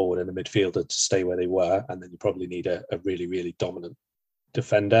need a forward and a midfielder to stay where they were, and then you probably need a really, really dominant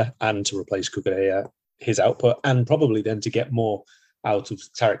defender and to replace Kukureya, his output, and probably then to get more out of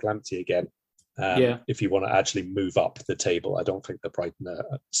Tariq Lamptey again. If you want to actually move up the table. I don't think that Brighton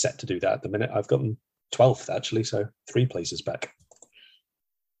are set to do that at the minute. I've got them 12th, actually, so 3 places back.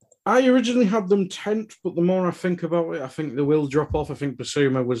 I originally had them 10th, but the more I think about it, I think they will drop off. I think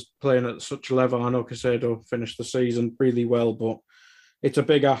Basuma was playing at such a level. I know Caicedo finished the season really well, but it's a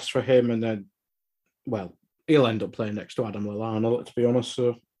big ask for him. And then, well, he'll end up playing next to Adam Lallana, let's be honest.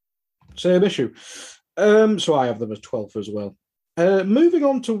 So, same issue. So I have them as 12th as well. Moving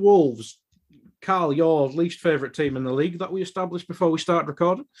on to Wolves. Carl, your least favourite team in the league that we established before we started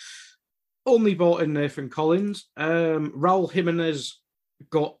recording. Only bought in Nathan Collins. Raul Jimenez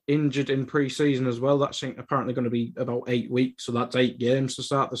got injured in pre-season as well. That's apparently going to be about 8 weeks, so that's 8 games to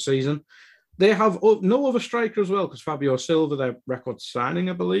start the season. They have no other striker as well, because Fabio Silva, their record signing,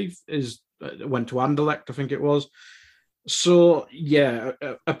 I believe, went to Anderlecht, I think it was. So, yeah,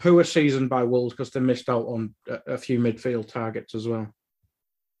 a poor season by Wolves because they missed out on a few midfield targets as well.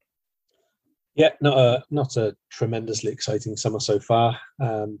 Yeah, not a tremendously exciting summer so far.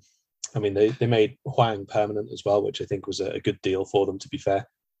 I mean, they made Hwang permanent as well, which I think was a good deal for them, to be fair.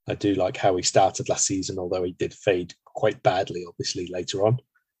 I do like how he started last season, although he did fade quite badly, obviously, later on.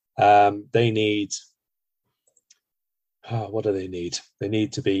 They need... what do they need? They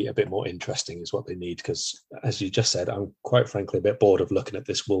need to be a bit more interesting is what they need, because, as you just said, I'm quite frankly a bit bored of looking at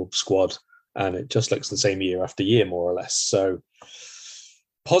this Wolves squad, and it just looks the same year after year, more or less. So...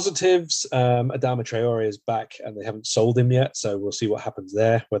 positives, Adama Traore is back and they haven't sold him yet, so we'll see what happens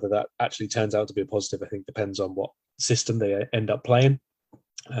there. Whether that actually turns out to be a positive, I think depends on what system they end up playing.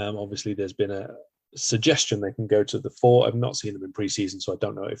 Obviously, there's been a suggestion they can go to the 4. I've not seen them in pre-season, so I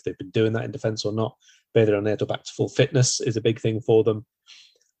don't know if they've been doing that in defence or not. Pedro Neto back to full fitness is a big thing for them.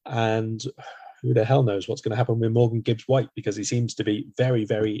 And who the hell knows what's going to happen with Morgan Gibbs-White, because he seems to be very,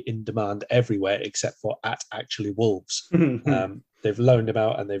 very in demand everywhere except for at actually Wolves. They've loaned him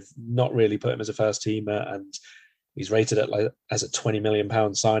out and they've not really put him as a first teamer, and he's rated as a £20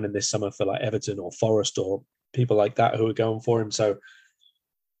 million signing this summer for like Everton or Forest or people like that who are going for him. So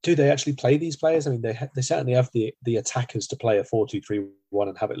do they actually play these players? I mean, they certainly have the attackers to play a 4-2-3-1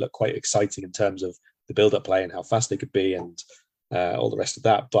 and have it look quite exciting in terms of the build-up play and how fast they could be and all the rest of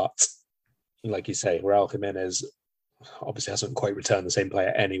that. But like you say, Raul Jimenez, obviously hasn't quite returned the same player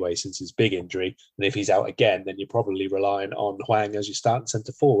anyway since his big injury. And if he's out again, then you're probably relying on Hwang as your starting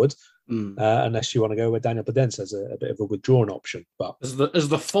centre forward, unless you want to go with Daniel Podence as a bit of a withdrawn option. But as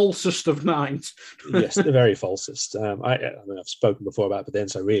the falsest of nines. Yes, the very falsest. I mean, I've spoken before about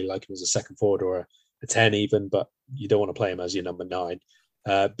Podence. I really like him as a second forward or a 10 even, but you don't want to play him as your number 9.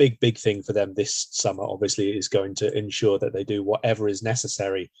 Big thing for them this summer, obviously, is going to ensure that they do whatever is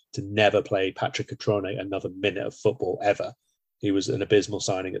necessary to never play Patrick Catrone another minute of football ever. He was an abysmal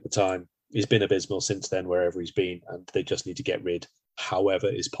signing at the time. He's been abysmal since then, wherever he's been, and they just need to get rid however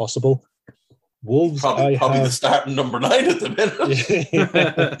is possible. Wolves, probably the starting number 9 at the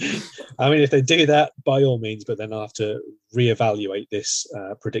minute. I mean, if they do that, by all means, but then I'll have to reevaluate this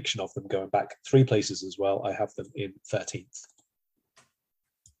prediction of them going back 3 places as well. I have them in 13th.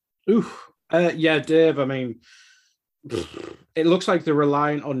 Yeah, Dave, I mean, it looks like they're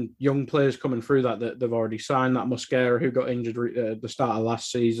relying on young players coming through that they've already signed. That Mosquera, who got injured at the start of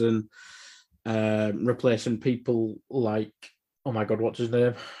last season, replacing people like, oh my God, what's his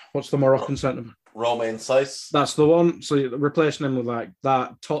name? What's the Moroccan centre? Romain Saiss. That's the one. So replacing him with like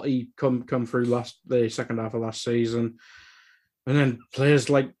that. Totti come through the second half of last season. And then players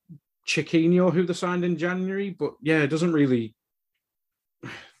like Chiquinho, who they signed in January. But yeah, it doesn't really...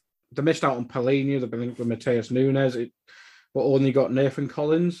 They missed out on Paulinho. They've been linked with Mateus Nunes, but only got Nathan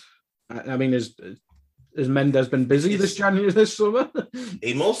Collins. I mean, has Mendes been busy this summer?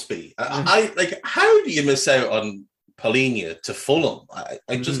 He must be. I like. How do you miss out on Paulinho to Fulham?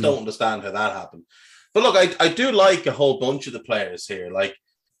 I just don't understand how that happened. But look, I do like a whole bunch of the players here. Like,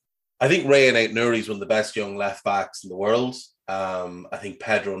 I think Rayan Aït-Nouri is one of the best young left backs in the world. I think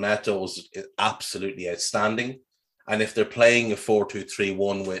Pedro Neto was absolutely outstanding. And if they're playing a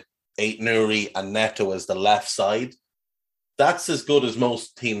 4-2-3-1 with Aït-Nouri and Neto as the left side, that's as good as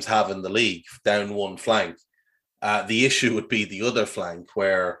most teams have in the league, down one flank. The issue would be the other flank,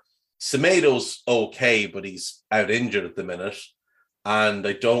 where Semedo's okay, but he's out injured at the minute. And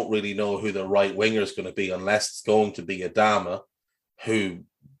I don't really know who the right winger is going to be, unless it's going to be Adama, who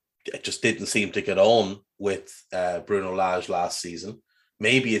just didn't seem to get on with Bruno Lage last season.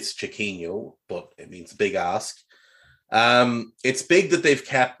 Maybe it's Chiquinho, but it means a big ask. It's big that they've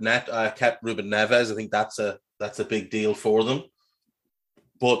kept Ruben Neves. I think that's a big deal for them.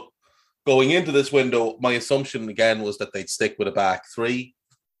 But going into this window, my assumption again was that they'd stick with a back 3.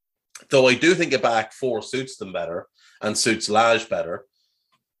 Though I do think a back 4 suits them better and suits Lage better.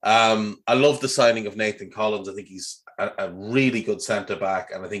 I love the signing of Nathan Collins. I think he's a really good centre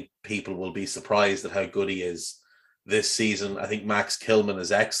back, and I think people will be surprised at how good he is this season. I think Max Kilman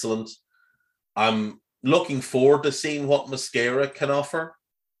is excellent. I'm looking forward to seeing what Mosquera can offer,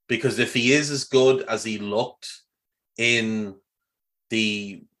 because if he is as good as he looked in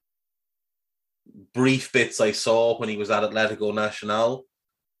the brief bits I saw when he was at Atletico Nacional,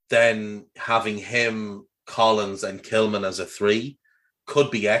 then having him, Collins and Kilman as a 3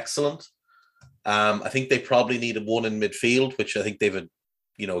 could be excellent. I think they probably need a 1 in midfield, which I think they've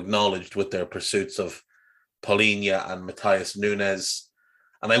acknowledged with their pursuits of Paulinho and Mateus Nunes.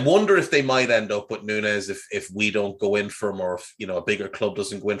 And I wonder if they might end up with Nunes if we don't go in for him, or if a bigger club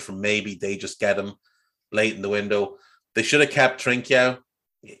doesn't go in for him. Maybe they just get him late in the window. They should have kept Trincao.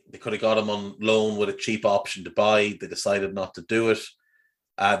 They could have got him on loan with a cheap option to buy. They decided not to do it.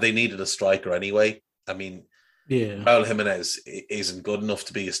 They needed a striker anyway. I mean, Raul Jimenez isn't good enough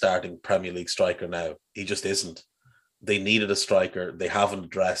to be a starting Premier League striker now. He just isn't. They needed a striker. They haven't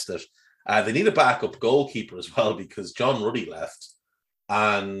addressed it. They need a backup goalkeeper as well, because John Ruddy left.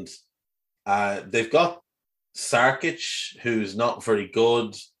 And they've got Sarkic, who's not very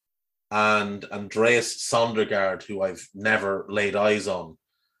good, and Andreas Sondergaard, who I've never laid eyes on.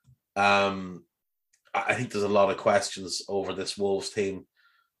 I think there's a lot of questions over this Wolves team.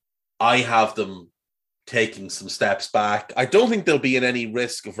 I have them taking some steps back. I don't think they'll be in any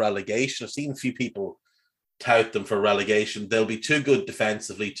risk of relegation. I've seen a few people tout them for relegation. They'll be too good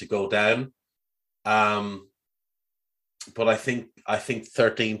defensively to go down. But I think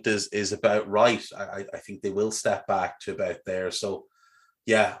 13th is about right. I think they will step back to about there. So,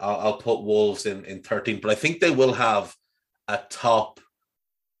 yeah, I'll put Wolves in 13th. But I think they will have a top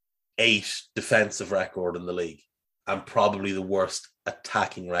 8 defensive record in the league, and probably the worst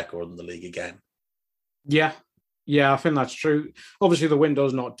attacking record in the league again. Yeah, I think that's true. Obviously, the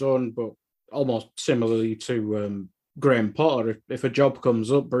window's not done, but almost similarly to Graham Potter, if a job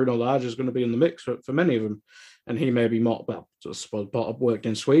comes up, Bruno Lage is going to be in the mix for many of them. And he may be more, I suppose Potter worked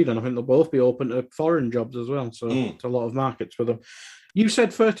in Sweden. I think they'll both be open to foreign jobs as well. So it's a lot of markets for them. You said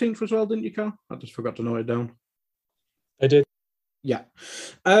 13th as well, didn't you, Carl? I just forgot to note it down. I did. Yeah.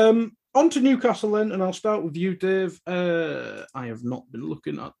 On to Newcastle then, and I'll start with you, Dave. I have not been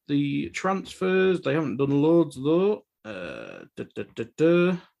looking at the transfers. They haven't done loads, though.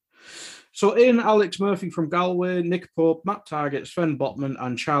 So in Alex Murphy from Galway, Nick Pope, Matt Targett, Sven Botman,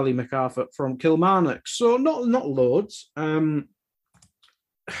 and Charlie McArthur from Kilmarnock. So not loads.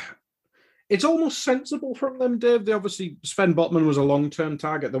 It's almost sensible from them, Dave. They obviously, Sven Botman was a long-term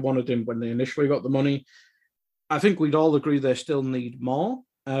target. They wanted him when they initially got the money. I think we'd all agree they still need more.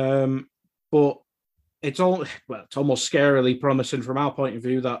 But it's almost scarily promising from our point of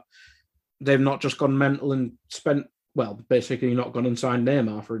view that they've not just gone mental and spent, basically not gone and signed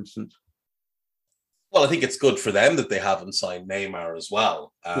Neymar, for instance. Well, I think it's good for them that they haven't signed Neymar as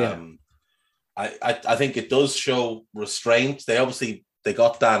well. I think it does show restraint. They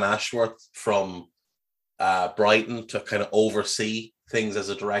got Dan Ashworth from Brighton to kind of oversee things as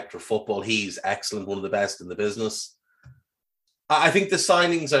a director of football. He's excellent, one of the best in the business. I think the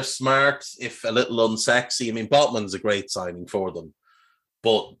signings are smart, if a little unsexy. I mean, Botman's a great signing for them,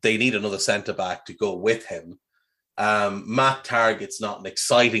 but they need another centre-back to go with him. Matt Targett's not an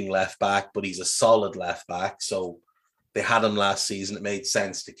exciting left-back, but he's a solid left-back, so they had him last season. It made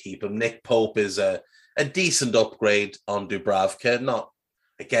sense to keep him. Nick Pope is a decent upgrade on Dubravka. Not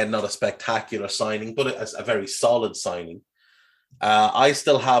a spectacular signing, but a very solid signing. I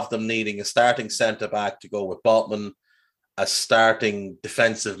still have them needing a starting centre-back to go with Botman, a starting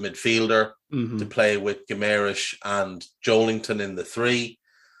defensive midfielder to play with Guimaraes and Joelinton in the 3,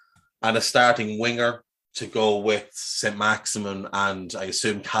 and a starting winger to go with St. Maximin and I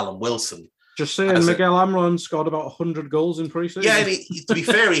assume Callum Wilson. Just saying, Miguel Amron scored about 100 goals in pre-season. Yeah, and to be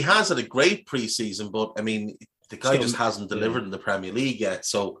fair, he has had a great pre-season, but I mean, the guy just hasn't delivered in the Premier League yet.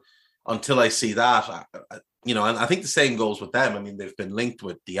 So until I see that, and I think the same goes with them. I mean, they've been linked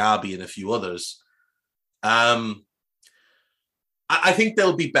with Diaby and a few others. I think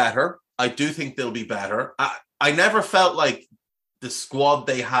they'll be better. I do think they'll be better. I never felt like the squad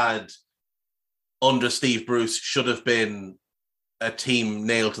they had under Steve Bruce should have been a team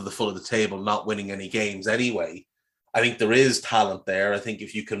nailed to the foot of the table, not winning any games anyway. I think there is talent there. I think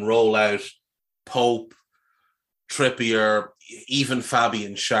if you can roll out Pope, Trippier, even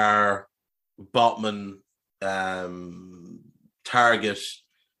Fabian Schär, Botman, Targett,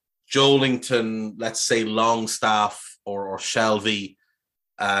 Joelinton, let's say Longstaff or Shelvey,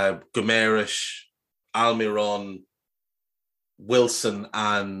 Guimaraes, Almiron, Wilson,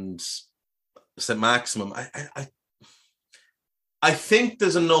 and St. Maximin. I think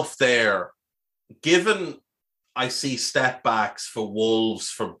there's enough there. Given I see step backs for Wolves,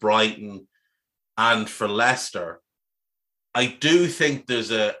 for Brighton, and for Leicester, I do think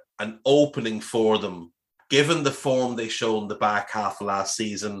there's an opening for them. Given the form they showed in the back half of last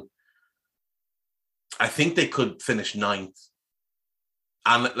season, I think they could finish 9th.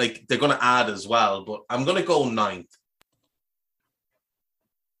 And they're going to add as well, but I'm going to go 9th.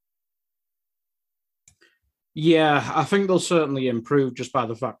 Yeah, I think they'll certainly improve just by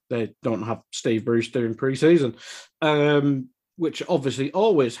the fact they don't have Steve Bruce doing pre-season, which obviously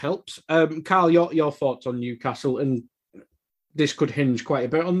always helps. Carl, your thoughts on Newcastle, and this could hinge quite a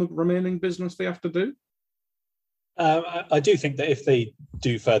bit on the remaining business they have to do? I do think that if they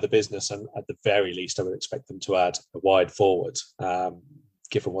do further business, and at the very least, I would expect them to add a wide forward,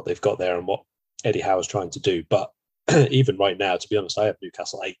 given what they've got there and what Eddie Howe's trying to do. But even right now, to be honest, I have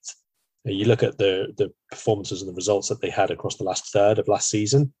Newcastle 8th. You look at the performances and the results that they had across the last third of last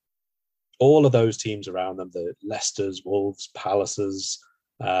season. All of those teams around them, the Leicesters, Wolves, Palaces,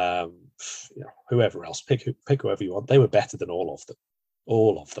 whoever else, pick whoever you want. They were better than all of them.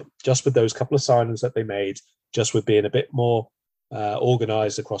 All of them. Just with those couple of signings that they made, just with being a bit more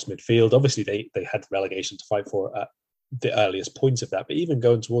organised across midfield. Obviously, they had relegation to fight for at the earliest points of that. But even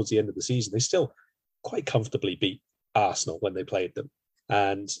going towards the end of the season, they still quite comfortably beat Arsenal when they played them.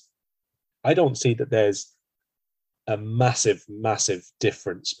 And I don't see that there's a massive, massive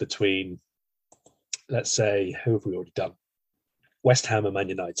difference between, let's say, who have we already done? West Ham and Man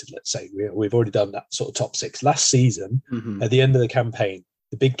United, let's say. We've already done that sort of top 6. Last season, at the end of the campaign,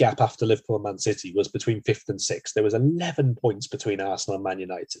 the big gap after Liverpool and Man City was between 5th and 6th. There was 11 points between Arsenal and Man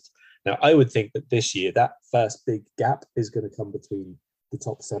United. Now, I would think that this year, that first big gap is going to come between the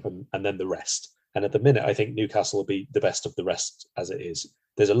top 7 and then the rest. And at the minute, I think Newcastle will be the best of the rest as it is.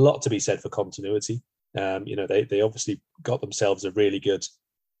 There's a lot to be said for continuity. They obviously got themselves a really good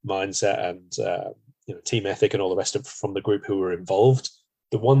mindset and team ethic and all the rest from the group who were involved.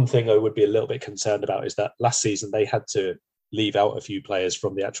 The one thing I would be a little bit concerned about is that last season they had to leave out a few players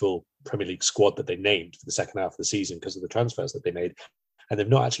from the actual Premier League squad that they named for the second half of the season because of the transfers that they made. And they've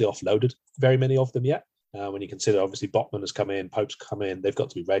not actually offloaded very many of them yet. When you consider, obviously, Botman has come in, Pope's come in, they've got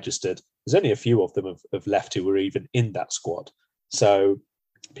to be registered. There's only a few of them have left who were even in that squad. So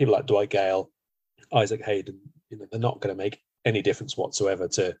people like Dwight Gale, Isaac Hayden, they're not going to make any difference whatsoever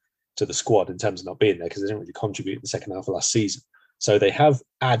to the squad in terms of not being there, because they didn't really contribute in the second half of last season. So they have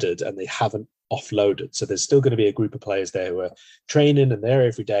added and they haven't offloaded. So there's still going to be a group of players there who are training and they're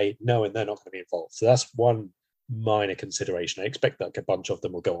every day knowing they're not going to be involved. So that's one minor consideration. I expect that a bunch of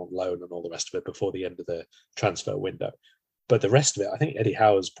them will go on loan and all the rest of it before the end of the transfer window. But the rest of it, I think Eddie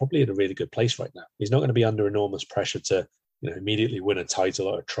Howe's probably in a really good place right now. He's not going to be under enormous pressure to immediately win a title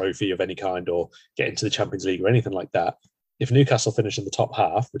or a trophy of any kind or get into the Champions League or anything like that. If Newcastle finish in the top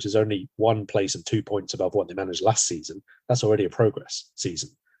half, which is only 1 place and 2 points above what they managed last season, that's already a progress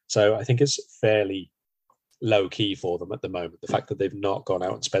season. So I think it's fairly low key for them at the moment. The fact that they've not gone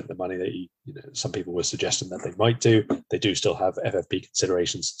out and spent the money that some people were suggesting that they might do. They do still have FFP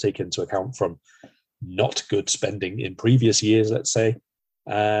considerations to take into account from not good spending in previous years, let's say.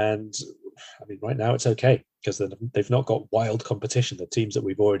 And I mean, right now it's okay because they've not got wild competition. The teams that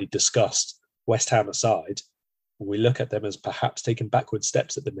we've already discussed, West Ham aside, we look at them as perhaps taking backward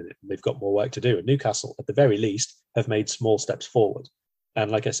steps at the minute, and they've got more work to do. And Newcastle, at the very least, have made small steps forward.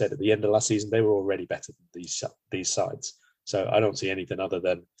 And like I said, at the end of last season, they were already better than these sides. So I don't see anything other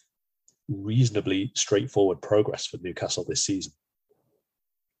than reasonably straightforward progress for Newcastle this season.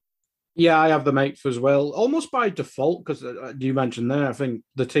 Yeah, I have them 8th as well, almost by default, because you mentioned there, I think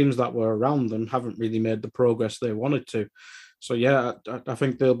the teams that were around them haven't really made the progress they wanted to. So yeah, I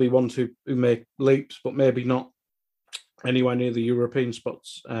think they'll be ones who make leaps, but maybe not anywhere near the European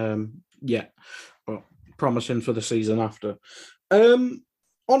spots yet, but promising for the season after.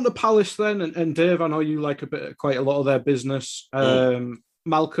 On the Palace then, and Dave, I know you like quite a lot of their business.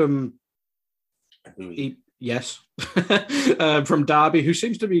 Malcolm, yes, from Derby, who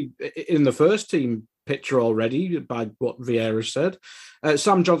seems to be in the first team picture already by what Vieira said.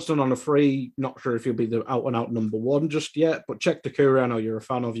 Sam Johnston on a free, not sure if he'll be the out-and-out number one just yet, but Czech Doucouré, I know you're a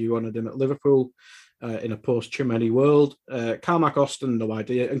fan of, you wanted him at Liverpool in a post-Chimeni world. Carmack Austin, no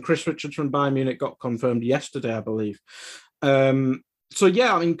idea. And Chris Richards from Bayern Munich got confirmed yesterday, I believe. So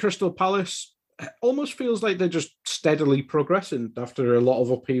yeah, I mean, Crystal Palace almost feels like they're just steadily progressing after a lot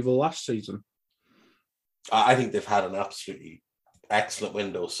of upheaval last season. I think they've had an absolutely excellent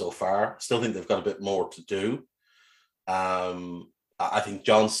window so far. Still think they've got a bit more to do. I think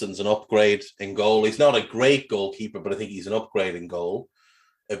Johnston's an upgrade in goal. He's not a great goalkeeper, but I think he's an upgrade in goal.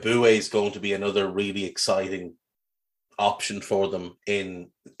 Eboué is going to be another really exciting option for them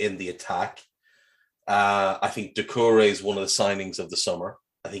in the attack. I think Doucouré is one of the signings of the summer.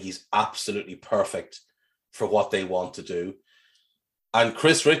 I think he's absolutely perfect for what they want to do. And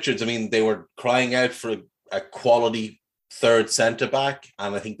Chris Richards, I mean, they were crying out for a quality third centre-back,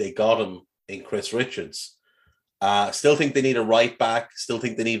 and I think they got him in Chris Richards. Still think they need a right back, still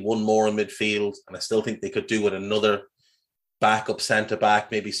think they need one more in midfield, and I still think they could do with another backup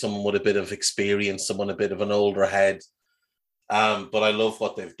centre-back, maybe someone with a bit of experience, someone a bit of an older head. But I love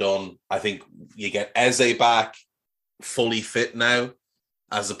what they've done. I think you get Eze back fully fit now,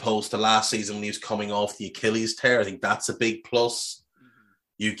 as opposed to last season when he was coming off the Achilles tear. I think that's a big plus.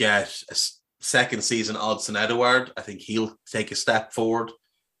 You get a second season Odsonne Edouard. I think he'll take a step forward.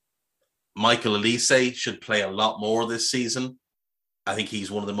 Michael Olise should play a lot more this season. I think he's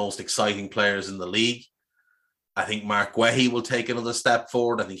one of the most exciting players in the league. I think Mark Guehi will take another step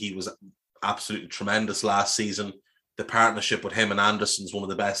forward. I think he was absolutely tremendous last season. The partnership with him and Anderson is one of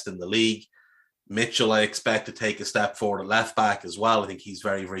the best in the league. Mitchell, I expect to take a step forward at left back as well. I think he's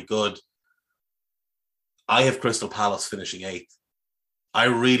very, very good. I have Crystal Palace finishing 8th. I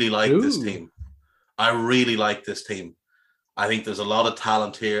really like this team. I really like this team. I think there's a lot of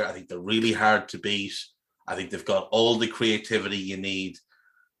talent here. I think they're really hard to beat. I think they've got all the creativity you need.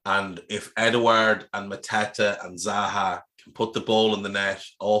 And if Edouard and Mateta and Zaha can put the ball in the net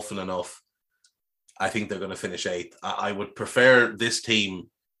often enough, I think they're going to finish 8th. I would prefer this team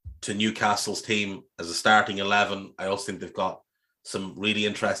to Newcastle's team as a starting 11. I also think they've got some really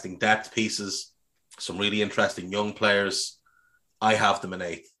interesting depth pieces, some really interesting young players. I have them in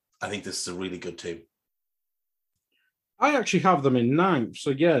 8th. I think this is a really good team. I actually have them in 9th. So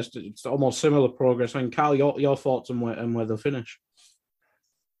yes, it's almost similar progress. I mean, Carl, your thoughts on where they'll finish?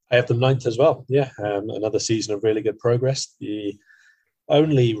 I have them 9th as well. Yeah, another season of really good progress. The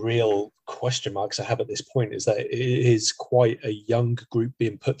only real question marks I have at this point is that it is quite a young group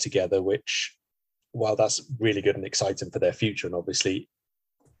being put together, which, while that's really good and exciting for their future, and obviously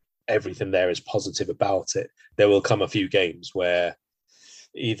everything there is positive about it, there will come a few games where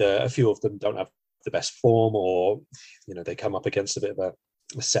either a few of them don't have the best form, or they come up against a bit of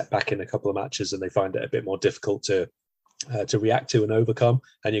setback in a couple of matches and they find it a bit more difficult to react to and overcome.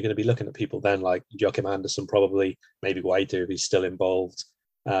 And you're going to be looking at people then like Joachim Anderson, probably, maybe White if he's still involved.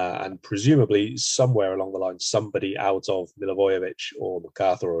 And presumably somewhere along the line, somebody out of Milivojevic or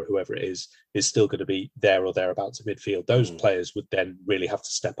MacArthur or whoever it is still going to be there or thereabouts in midfield. Those players would then really have to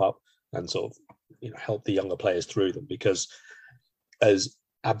step up and sort of, help the younger players through them, because as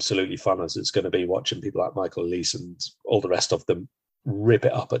absolutely fun as it's going to be watching people like Michael Elise and all the rest of them rip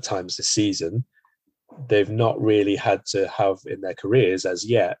it up at times this season, they've not really had to have in their careers as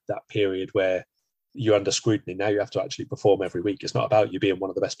yet that period where you're under scrutiny. Now you have to actually perform every week. It's not about you being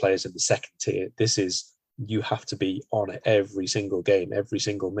one of the best players in the second tier. This is, you have to be on it every single game, every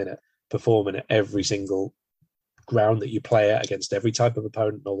single minute, performing at every single ground that you play at against every type of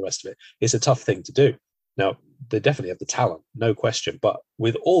opponent and all the rest of it. It's a tough thing to do. Now, they definitely have the talent, no question. But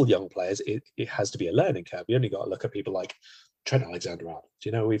with all young players, it has to be a learning curve. You only got to look at people like Trent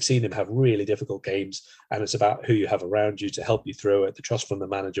Alexander-Arnold. We've seen him have really difficult games, and it's about who you have around you to help you through it, the trust from the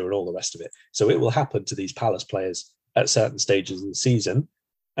manager and all the rest of it. So it will happen to these Palace players at certain stages of the season.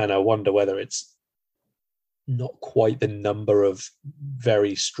 And I wonder whether it's not quite the number of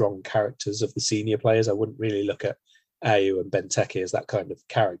very strong characters of the senior players. I wouldn't really look at Ayew and Benteke as that kind of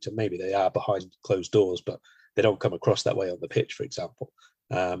character. Maybe they are behind closed doors, but they don't come across that way on the pitch, for example.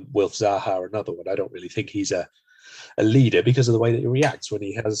 Wilf Zaha, another one. I don't really think he's a leader because of the way that he reacts when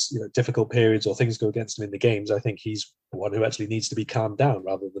he has difficult periods or things go against him in the games. I think he's one who actually needs to be calmed down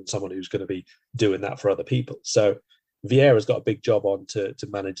rather than someone who's going to be doing that for other people. So Vieira's got a big job on to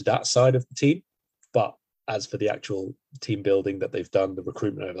manage that side of the team. But as for the actual team building that they've done, the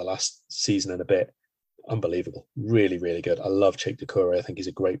recruitment over the last season and a bit, unbelievable. Really, really good. I love Cheick Doucouré. I think he's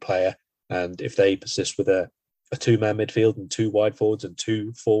a great player. And if they persist with a two-man midfield and two wide forwards and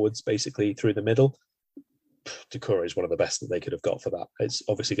two forwards basically through the middle, Doucouré is one of the best that they could have got for that. It's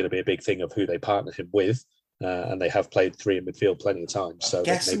obviously going to be a big thing of who they partner him with, and they have played three in midfield plenty of times. So I'm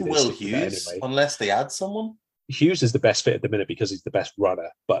guessing Will Hughes, anyway. Unless they add someone. Hughes is the best fit at the minute because he's the best runner.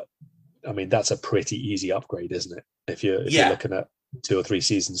 But I mean, that's a pretty easy upgrade, isn't it? If you're looking at 2 or 3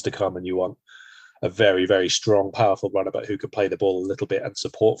 seasons to come and you want a very, very strong, powerful runner, but who could play the ball a little bit and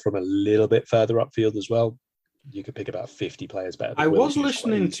support from a little bit further upfield as well, you could pick about 50 players better. I was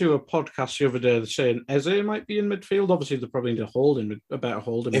listening to a podcast the other day saying Eze might be in midfield. Obviously, they probably need a better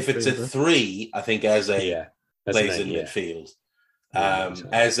holding. If it's a 3, I think Eze plays in midfield.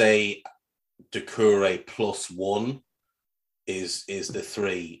 Eze, Doucouré +1 is the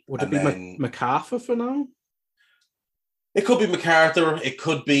 3. Would it be MacArthur for now? It could be MacArthur. It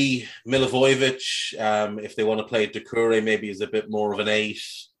could be Milivojevic. If they want to play Doucouré, maybe is a bit more of an 8.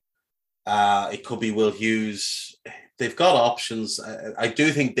 It could be Will Hughes. They've got options. I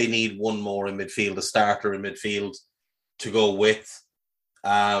do think they need one more in midfield, a starter in midfield to go with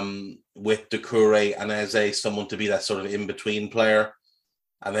Doucouré and Eze, someone to be that sort of in-between player.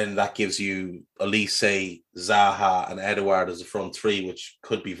 And then that gives you Elise, Zaha and Edouard as a front 3, which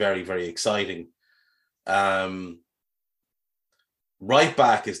could be very, very exciting. Right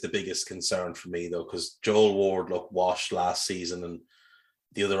back is the biggest concern for me, though, because Joel Ward looked washed last season and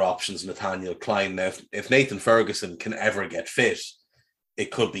the other options, Nathaniel Klein. Now, if Nathan Ferguson can ever get fit, it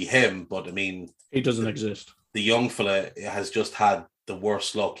could be him. But, I mean... He doesn't exist. The young fella has just had the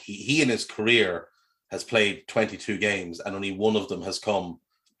worst luck. He in his career has played 22 games and only one of them has come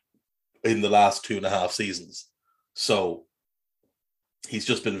in the last 2.5 seasons. So he's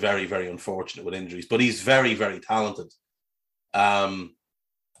just been very, very unfortunate with injuries. But he's very, very talented.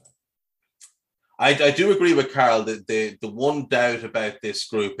 I do agree with Carl that the one doubt about this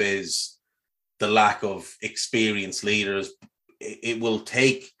group is the lack of experienced leaders. It will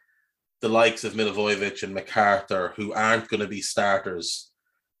take the likes of Milivojevic and MacArthur, who aren't going to be starters,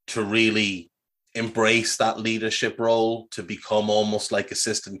 to really embrace that leadership role, to become almost like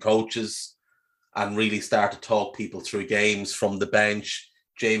assistant coaches and really start to talk people through games from the bench.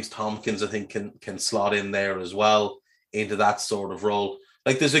 James Tompkins, I think, can slot in there as well into that sort of role.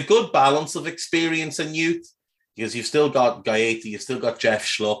 Like, there's a good balance of experience and youth, because you've still got Gaeta, you've still got Jeff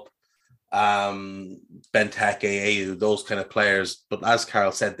Schlupp, Benteke, Ayew, those kind of players. But as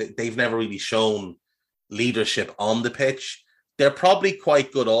Carl said, they've never really shown leadership on the pitch. They're probably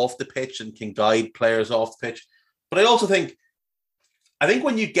quite good off the pitch and can guide players off the pitch. But I also think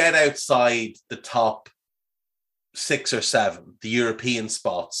when you get outside the top 6 or 7, the European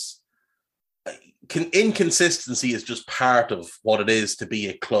spots, inconsistency is just part of what it is to be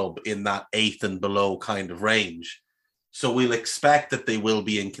a club in that 8th and below kind of range. So we'll expect that they will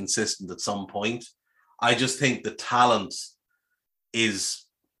be inconsistent at some point. I just think the talent is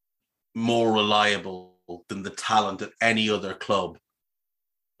more reliable than the talent at any other club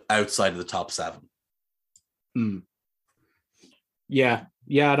outside of the top 7. Yeah,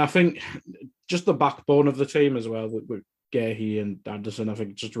 and I think just the backbone of the team as well with Gahey and Anderson, I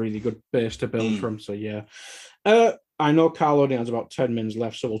think just a really good base to build from. So yeah, I know Carl only has about 10 minutes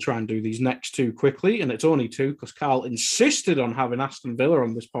left, so we'll try and do these next 2 quickly. And it's only 2 because Carl insisted on having Aston Villa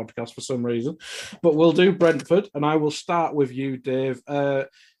on this podcast for some reason. But we'll do Brentford, and I will start with you, Dave.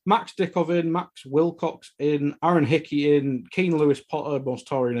 Max Dickov in, Max Wilcox in, Aaron Hickey in, Keane Lewis Potter, most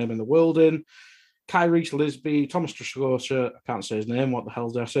Tory name in the world in, Kyrese Lisby, Thomas Truscosha, I can't say his name, what the hell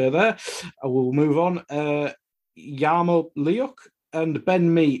did I say there? I will move on. Yarmo Leuk and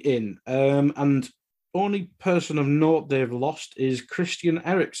Ben Mee in. And only person of note they've lost is Christian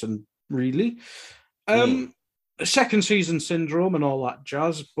Eriksen, really. Second season syndrome and all that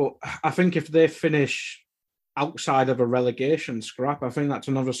jazz, but I think if they finish outside of a relegation scrap, I think that's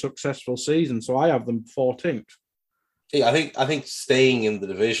another successful season. So I have them 14th. Yeah, I think staying in the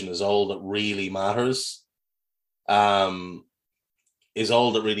division is all that really matters. Is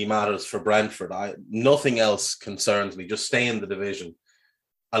all that really matters for Brentford. Nothing else concerns me. Just stay in the division.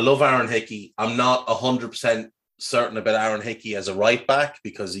 I love Aaron Hickey. I'm not 100% certain about Aaron Hickey as a right back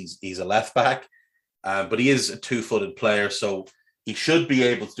because he's a left back, but he is a 2-footed player, so he should be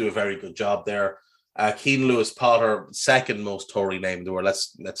able to do a very good job there. Keane Lewis Potter, second most Tory name in the world.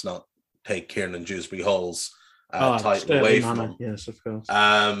 Let's not take Kieran Dewsbury Hall's title away from him. Yes, of course.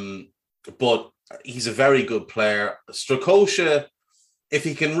 But he's a very good player. Strakosha, if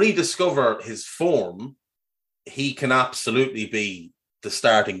he can rediscover his form, he can absolutely be the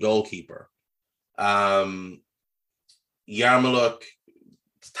starting goalkeeper. Yarmouk,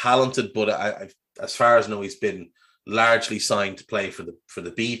 talented, but I, as far as I know, he's been largely signed to play for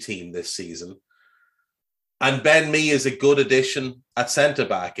the B team this season. And Ben Mee is a good addition at centre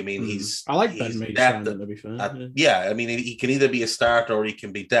back. I mean, I like Ben Mee. To be fair. I mean, he can either be a starter or he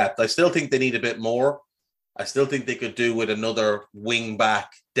can be depth. I still think they need a bit more. I still think they could do with another wing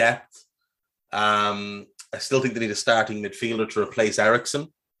back depth. I still think they need a starting midfielder to replace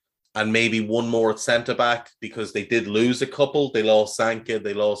Eriksen, and maybe one more at centre back because they did lose a couple. They lost Sanka,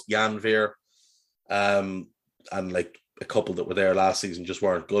 they lost Janvier, and like a couple that were there last season just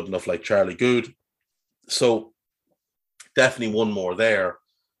weren't good enough, like Charlie Good. So definitely one more there.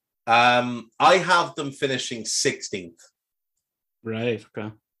 I have them finishing 16th. Right.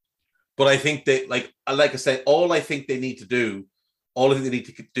 Okay. But I think they, like I said, all I think they need to do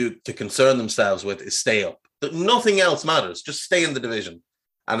to concern themselves with is stay up. Nothing else matters. Just stay in the division.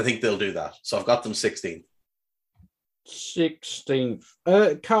 And I think they'll do that. So I've got them 16th.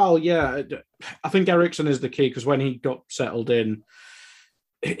 16th. Carl, yeah, I think Eriksen is the key because when he got settled in,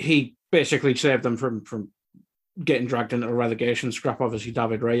 he basically saved them from getting dragged into a relegation scrap. Obviously,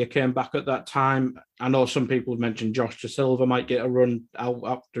 David Raya came back at that time. I know some people have mentioned Josh Da Silva might get a run out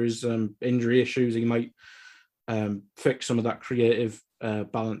after his injury issues. He might fix some of that creative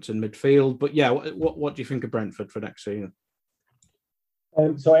balance in midfield. But yeah, what do you think of Brentford for next season?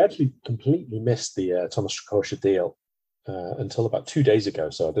 So I actually completely missed the Thomas Strakosha deal until about 2 days ago.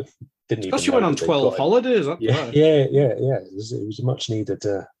 So I didn't even. Because you went on 12 holidays. Yeah. It was a much needed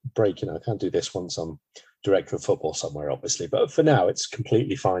break. I can't do this once I'm director of football somewhere, obviously. But for now, it's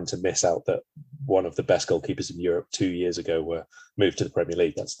completely fine to miss out that one of the best goalkeepers in Europe 2 years ago were moved to the Premier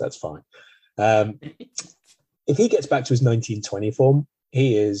League. That's fine. If he gets back to his 1920 form,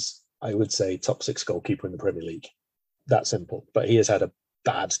 he is, I would say, top 6 goalkeeper in the Premier League. That simple. But he has had a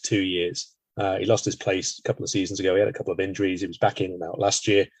bad 2 years. He lost his place a couple of seasons ago. He had a couple of injuries. He was back in and out last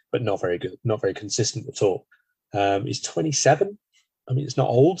year, but not very good, not very consistent at all. He's 27. I mean, it's not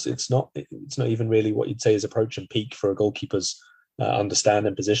old. It's not even really what you'd say is approach and peak for a goalkeeper's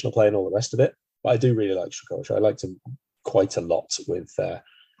understanding positional play and all the rest of it. But I do really like Strakosha. I liked him quite a lot with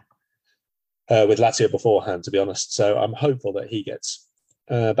Lazio beforehand, to be honest. So I'm hopeful that he gets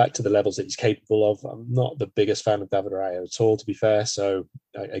back to the levels that he's capable of. I'm not the biggest fan of David Raya at all, to be fair. So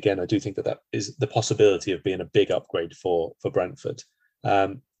again, I do think that is the possibility of being a big upgrade for Brentford.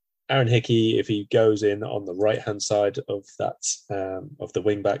 Aaron Hickey, if he goes in on the right-hand side of that of the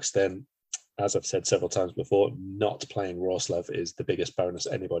wing-backs, then, as I've said several times before, not playing Roslav is the biggest bonus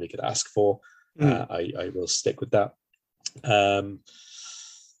anybody could ask for. I will stick with that. I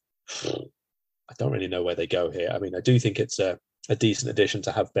don't really know where they go here. I mean, I do think it's a decent addition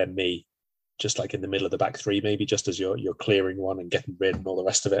to have Ben Mee just like in the middle of the back three, maybe just as you're clearing one and getting rid and all the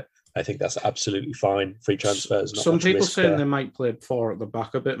rest of it. I think that's absolutely fine. Free transfers. Some people saying they might play 4 at the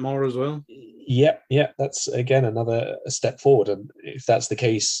back a bit more as well. Yeah. That's again another step forward. And if that's the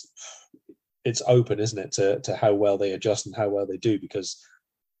case, it's open, isn't it, to how well they adjust and how well they do? Because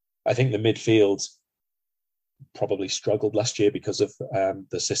I think the midfield probably struggled last year because of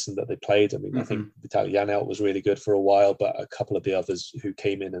the system that they played. I mean, I think Vitaly Janelt was really good for a while, but a couple of the others who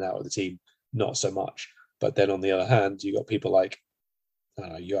came in and out of the team, not so much. But then on the other hand, you got people like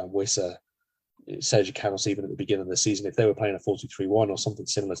Johan Wissa, Sergi Canos, even at the beginning of the season. If they were playing a 4-2-3-1 or something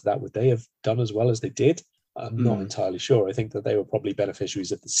similar to that, would they have done as well as they did? I'm not entirely sure. I think that they were probably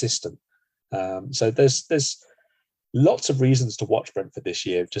beneficiaries of the system. So there's lots of reasons to watch Brentford this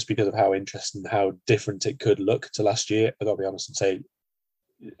year, just because of how interesting, how different it could look to last year. I've got to be honest and say,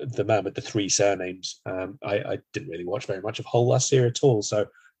 the man with the 3 surnames, I didn't really watch very much of Hull last year at all. So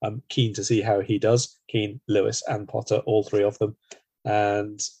I'm keen to see how he does. Keane, Lewis and Potter, all 3 of them.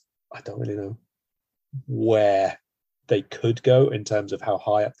 And I don't really know where they could go in terms of how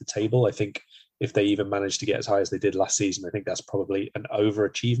high up the table. I think if they even manage to get as high as they did last season, I think that's probably an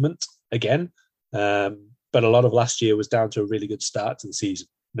overachievement again. But a lot of last year was down to a really good start to the season.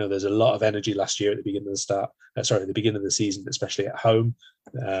 You know, there's a lot of energy last year at the beginning of the beginning of the season, especially at home.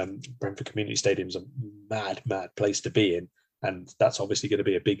 Brentford Community Stadium is a mad place to be in. And that's obviously going to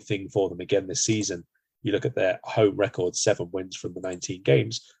be a big thing for them again this season. You look at their home record, 7 wins from the 19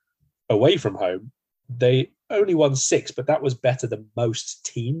 games. Away from home, they only won 6, but that was better than most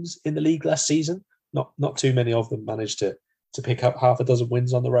teams in the league last season. Not too many of them managed to pick up half a dozen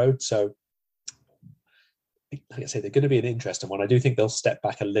wins on the road. So, like I say, they're going to be an interesting one. I do think they'll step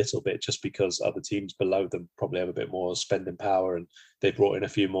back a little bit just because other teams below them probably have a bit more spending power and they brought in a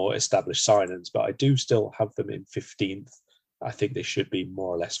few more established signings. But I do still have them in 15th. I think they should be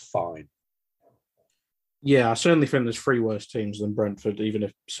more or less fine. Yeah, I certainly think there's 3 worse teams than Brentford, even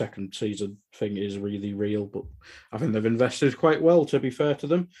if second season thing is really real. But I think they've invested quite well, to be fair to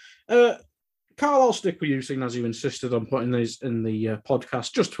them. Carl, I'll stick with you, seeing as you insisted on putting these in the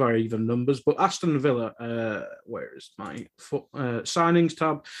podcast, just for even numbers. But Aston Villa, where is my signings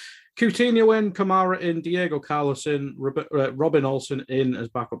tab? Coutinho in, Kamara in, Diego Carlos in, Robin Olsen in as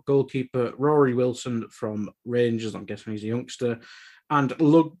backup goalkeeper, Rory Wilson from Rangers, I'm guessing he's a youngster, and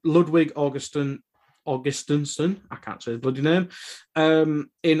Ludwig Augustinsson, I can't say his bloody name,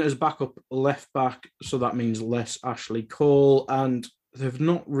 in as backup left back. So that means less Ashley Cole, and they've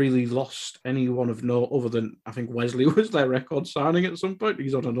not really lost anyone of note other than, I think Wesley was their record signing at some point.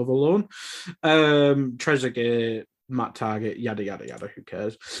 He's on another loan. Trezeguet, Matt Target, yada, yada, yada, who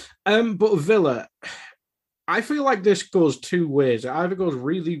cares? But Villa, I feel like this goes 2 ways. It either goes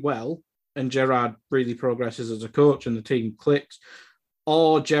really well and Gerrard really progresses as a coach and the team clicks,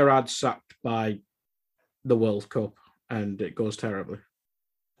 or Gerrard's sacked by the World Cup and it goes terribly.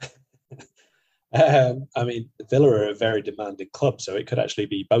 I mean, Villa are a very demanding club, so it could actually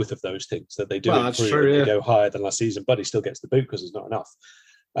be both of those things, that they do improve and they go higher than last season, but he still gets the boot because there's not enough.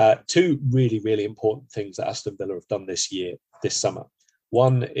 2 really, really important things that Aston Villa have done this summer.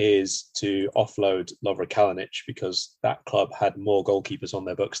 One is to offload Lovro Kalinic, because that club had more goalkeepers on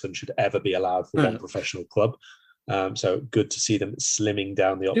their books than should ever be allowed for one professional club. So good to see them slimming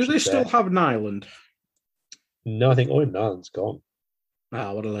down the options. Do they still have Nyland? No, I think Owen Nyland's gone.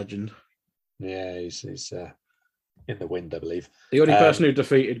 Ah, what a legend. Yeah, he's in the wind, I believe. The only person who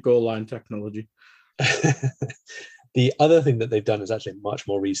defeated goal line technology. The other thing that they've done is actually a much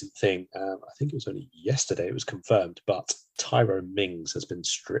more recent thing. I think it was only yesterday it was confirmed, but Tyrone Mings has been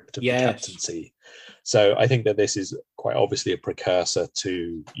stripped of the captaincy. So I think that this is quite obviously a precursor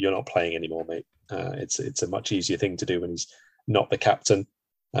to, you're not playing anymore, mate. It's a much easier thing to do when he's not the captain.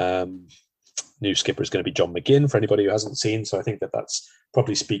 New skipper is going to be John McGinn, for anybody who hasn't seen. So I think that that's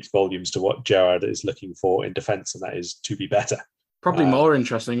probably speaks volumes to what Gerrard is looking for in defence, and that is to be better. Probably more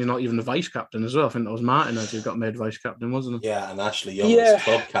interesting, he's not even the vice captain as well. I think that was Martinez who got made vice captain, wasn't it? Yeah, and Ashley Young was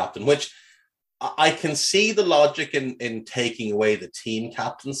club captain, which I can see the logic in taking away the team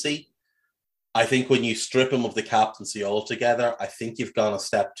captaincy. I think when you strip him of the captaincy altogether, I think you've gone a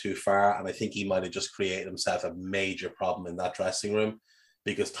step too far, and I think he might have just created himself a major problem in that dressing room,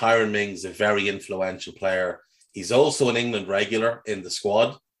 because Tyrone Mings is a very influential player. He's also an England regular in the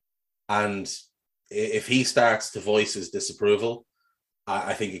squad, and if he starts to voice his disapproval,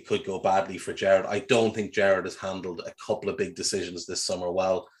 I think it could go badly for Gerrard. I don't think Gerrard has handled a couple of big decisions this summer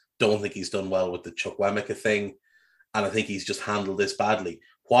well. Don't think he's done well with the Chukwuemeka thing, and I think he's just handled this badly.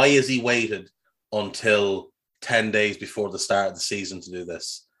 Why has he waited until 10 days before the start of the season to do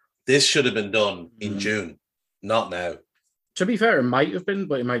this? This should have been done in June, not now. To be fair, it might have been,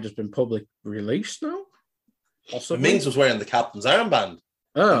 but it might have just been public release now. Possibly. Mings was wearing the captain's armband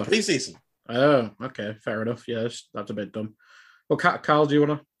in pre-season. Oh, okay, fair enough. Yes, that's a bit dumb. Well, Carl, do you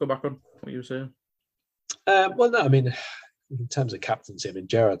want to go back on what you were saying? Well, no, I mean, in terms of captaincy, I mean,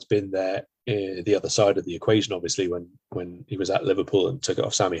 Gerrard's been there the other side of the equation, obviously, when he was at Liverpool and took it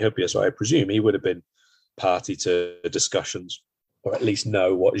off Sami Hyypiä. So I presume he would have been party to discussions, or at least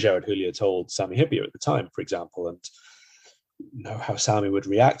know what Gerard Houllier told Sami Hyypiä at the time, for example, and know how Sami would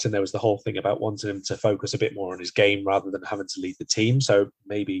react. And there was the whole thing about wanting him to focus a bit more on his game rather than having to lead the team. So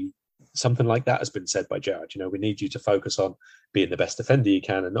maybe something like that has been said by Gerard. We need you to focus on being the best defender you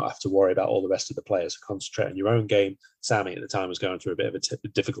can and not have to worry about all the rest of the players. Concentrate on your own game. Sami at the time was going through a bit of a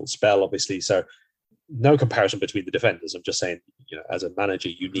difficult spell, obviously. So no comparison between the defenders. I'm just saying, as a manager,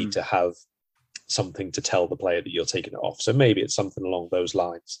 you need to have something to tell the player that you're taking it off. So maybe it's something along those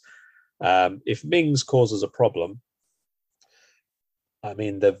lines. If Mings causes a problem, I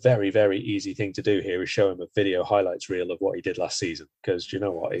mean, the very, very easy thing to do here is show him a video highlights reel of what he did last season. Because you know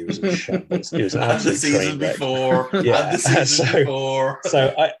what? He was in shambles. He was an absolute train wreck. The season before.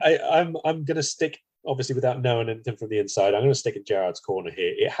 So I'm going to stick, obviously without knowing anything from the inside, I'm going to stick in Gerard's corner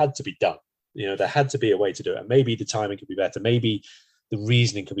here. It had to be done. There had to be a way to do it. And maybe the timing could be better. Maybe the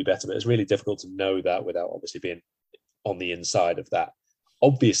reasoning could be better. But it's really difficult to know that without obviously being on the inside of that.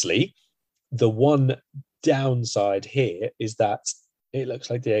 Obviously, the one downside here is that it looks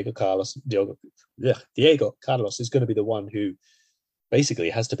like Diego Carlos is going to be the one who basically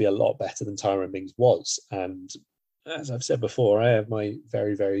has to be a lot better than Tyrone Mings was. And as I've said before, I have my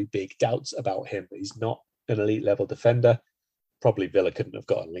very, very big doubts about him. He's not an elite level defender. Probably Villa couldn't have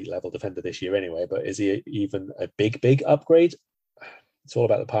got an elite level defender this year anyway, but is he even a big upgrade? It's all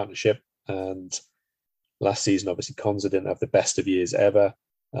about the partnership. And last season, obviously, Konsa didn't have the best of years ever.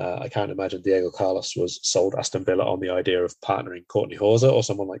 I can't imagine Diego Carlos was sold Aston Villa on the idea of partnering Courtney Hauser or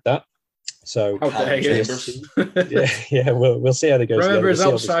someone like that. So we'll see how they go. Remember his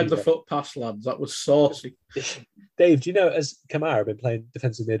outside the foot pass, lads. That was saucy. Dave, do you know, has Kamara been playing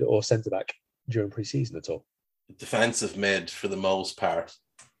defensive mid or centre back during pre-season at all? Defensive mid for the most part.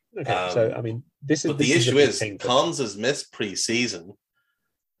 Okay, so I mean, this is. But the issue is Konsa's missed pre-season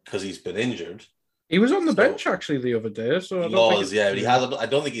because he's been injured. He was on the bench actually the other day, so I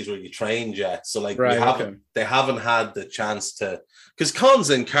don't think he's really trained yet. So they haven't had the chance to, because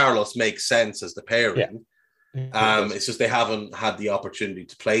Konsa and Carlos make sense as the pairing. Yeah. It's just they haven't had the opportunity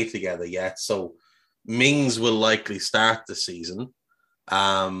to play together yet. So Mings will likely start the season.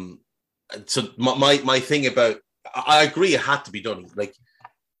 So my thing about, I agree it had to be done. Like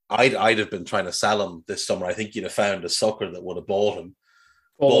I'd have been trying to sell him this summer. I think you'd have found a sucker that would have bought him.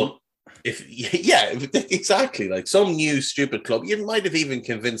 But exactly. Like some new stupid club, you might have even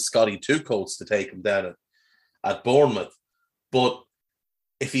convinced Scotty Tuchel to take him down at Bournemouth. But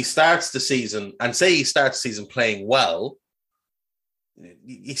if he starts the season, and say he starts the season playing well,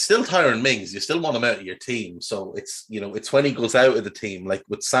 he's still Tyrone Mings. You still want him out of your team. So it's when he goes out of the team, like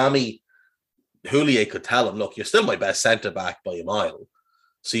with Sami, Houllier could tell him, look, you're still my best centre back by a mile.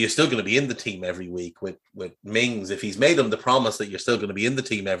 So you're still going to be in the team every week with Mings. If he's made him the promise that you're still going to be in the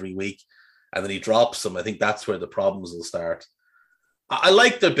team every week and then he drops him, I think that's where the problems will start. I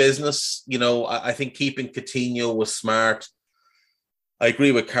like their business. I think keeping Coutinho was smart. I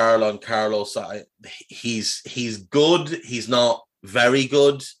agree with Carlo and Carlos. He's good. He's not very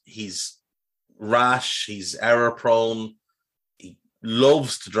good. He's rash. He's error prone. He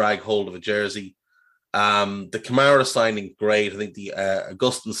loves to drag hold of a jersey. The Kamara signing, great. I think the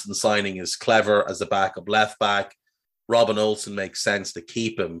Augustinsson signing is clever as a backup left back. Robin Olsen makes sense to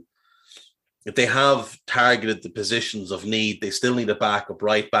keep him. If they have targeted the positions of need, they still need a backup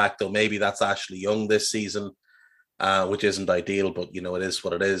right back, though maybe that's Ashley Young this season, which isn't ideal, but it is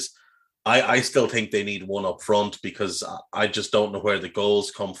what it is. I still think they need one up front because I just don't know where the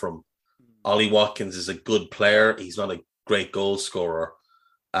goals come from. Ollie Watkins is a good player. He's not a great goal scorer.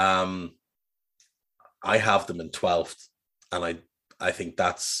 I have them in 12th, and I think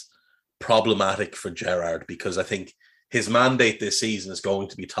that's problematic for Gerrard because I think his mandate this season is going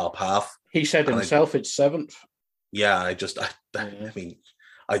to be top half. He said himself it's 7th. Yeah, I just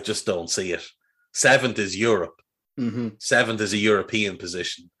don't see it. 7th is Europe. Mm-hmm. 7th is a European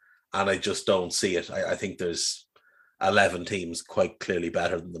position, and I just don't see it. I think there's 11 teams quite clearly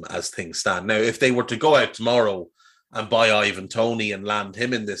better than them as things stand. Now, if they were to go out tomorrow and buy Ivan Toney and land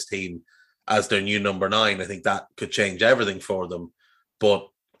him in this team as their new number 9, I think that could change everything for them. But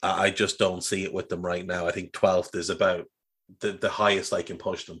I just don't see it with them right now. I think 12th is about the highest I can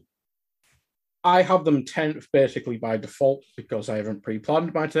push them. I have them 10th basically by default because I haven't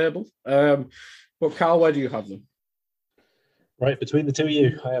pre-planned my table. But Carl, where do you have them? Right, between the two of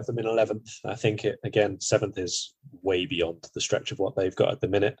you, I have them in 11th. I think, 7th is way beyond the stretch of what they've got at the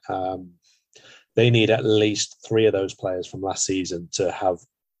minute. They need at least 3 of those players from last season to have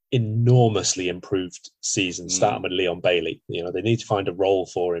enormously improved season, starting with Leon Bailey. They need to find a role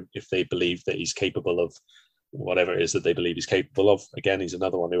for him if they believe that he's capable of whatever it is that they believe he's capable of. Again, he's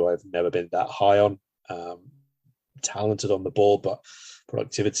another one who I've never been that high on. talented on the ball, but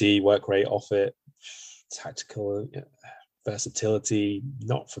productivity, work rate off it, tactical versatility,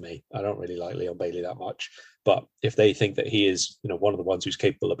 not for me. I don't really like Leon Bailey that much. But if they think that he is, one of the ones who's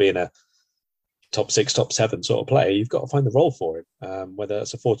capable of being a top 6, top 7 sort of player, you've got to find the role for him. Whether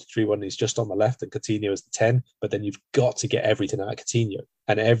it's a 4-3-1, he's just on the left and Coutinho is the 10, but then you've got to get everything out of Coutinho,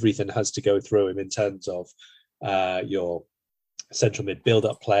 and everything has to go through him in terms of your central mid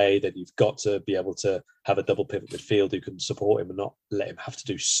build-up play. Then you've got to be able to have a double pivot midfield who can support him and not let him have to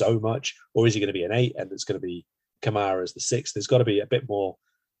do so much. Or is he going to be an 8 and it's going to be Kamara as the 6? There's got to be a bit more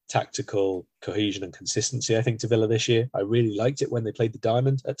tactical cohesion and consistency, I think, to Villa this year. I really liked it when they played the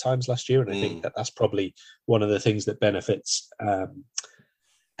Diamond at times last year, and I think that that's probably one of the things that benefits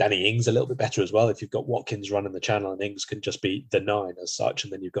Danny Ings a little bit better as well. If you've got Watkins running the channel and Ings can just be the 9 as such,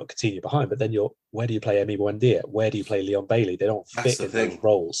 and then you've got Coutinho behind, but then where do you play Emi Buendia? Where do you play Leon Bailey? They don't fit in those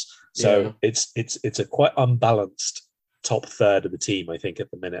roles. So it's a quite unbalanced top third of the team, I think, at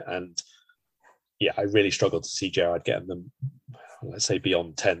the minute. And yeah, I really struggle to see Gerrard getting them, let's say,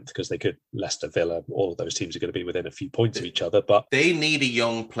 beyond 10th, because they could, Leicester, Villa, all of those teams are going to be within a few points of each other. But they need a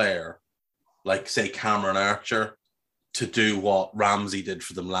young player, like, say, Cameron Archer, to do what Ramsey did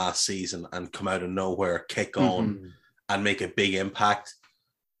for them last season and come out of nowhere, kick on and make a big impact,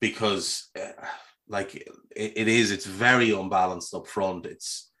 because it's very unbalanced up front.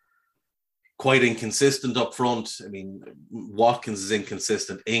 It's quite inconsistent up front. I mean, Watkins is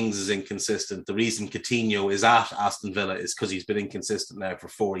inconsistent. Ings is inconsistent. The reason Coutinho is at Aston Villa is because he's been inconsistent now for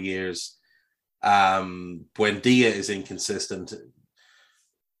 4 years. Buendia is inconsistent.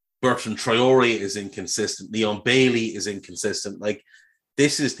 Bertrand Traore is inconsistent. Leon Bailey is inconsistent. Like,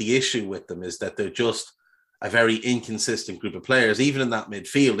 this is the issue with them, is that they're just a very inconsistent group of players, even in that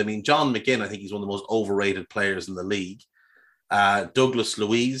midfield. I mean, John McGinn, I think he's one of the most overrated players in the league. Douglas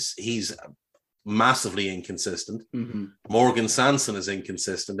Luiz, he's massively inconsistent. Morgan Sanson is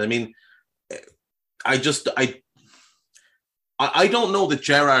inconsistent. I mean, I don't know that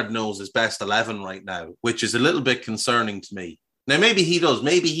Gerrard knows his best 11 right now, which is a little bit concerning to me. Now, maybe he does.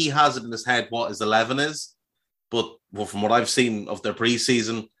 Maybe he has it in his head what his 11 is. But from what I've seen of their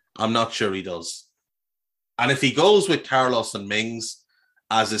preseason, I'm not sure he does. And if he goes with Carlos and Mings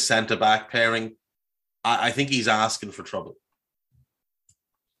as his centre-back pairing, I think he's asking for trouble.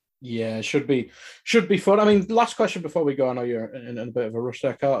 Yeah, should be fun. I mean, last question before we go. I know you're in a bit of a rush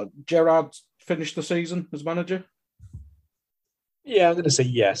there, Carl. Gerrard finished the season as manager? Yeah, I'm going to say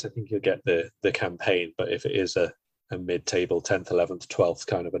yes. I think he'll get the campaign, but if it is a mid-table 10th, 11th, 12th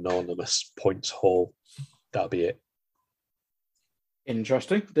kind of anonymous points haul, that'll be it.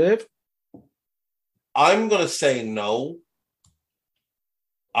 Interesting. Dave? I'm going to say no.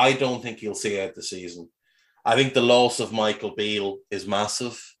 I don't think he'll see out the season. I think the loss of Michael Beale is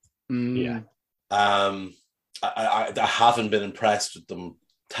massive. Yeah. I haven't been impressed with them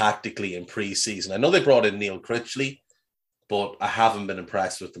tactically in pre-season. I know they brought in Neil Critchley, but I haven't been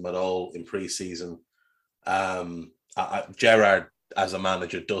impressed with them at all in pre-season. Gerrard as a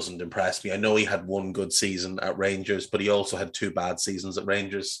manager doesn't impress me. I know he had one good season at Rangers, but he also had 2 bad seasons at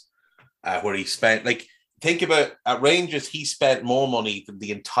Rangers, where he spent, think about, at Rangers, he spent more money than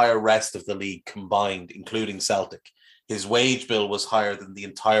the entire rest of the league combined, including Celtic. His wage bill was higher than the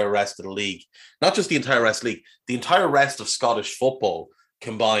entire rest of the league. Not just the entire rest of the league, the entire rest of Scottish football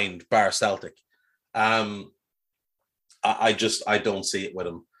combined, bar Celtic. I don't see it with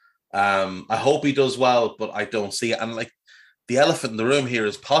him. I hope he does well, but I don't see it. And the elephant in the room here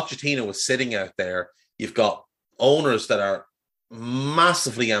is Pochettino is sitting out there. You've got owners that are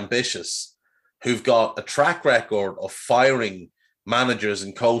massively ambitious, who've got a track record of firing managers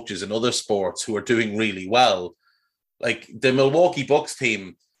and coaches in other sports who are doing really well. Like the Milwaukee Bucks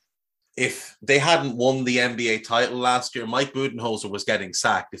team, if they hadn't won the NBA title last year, Mike Budenholzer was getting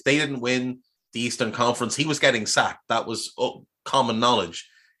sacked. If they didn't win the Eastern Conference, he was getting sacked. That was common knowledge.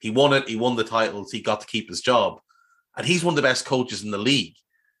 He won it. He won the titles. He got to keep his job. And he's one of the best coaches in the league.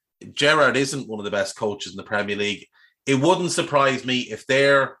 Gerrard isn't one of the best coaches in the Premier League. It wouldn't surprise me if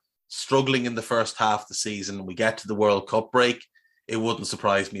they're struggling in the first half of the season and we get to the World Cup break. It wouldn't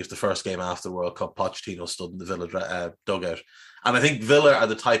surprise me if the first game after the World Cup, Pochettino stood in the Villa dugout. And I think Villa are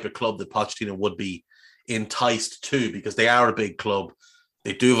the type of club that Pochettino would be enticed to, because they are a big club.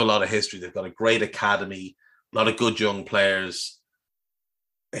 They do have a lot of history. They've got a great academy, a lot of good young players.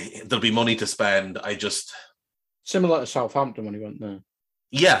 There'll be money to spend. Similar to Southampton when he went there.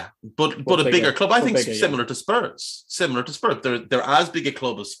 Yeah, but a bigger club. I think bigger, similar to Spurs. Similar to Spurs. They're as big a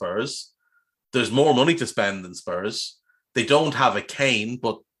club as Spurs. There's more money to spend than Spurs. They don't have a Kane,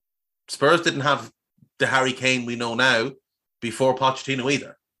 but Spurs didn't have the Harry Kane we know now before Pochettino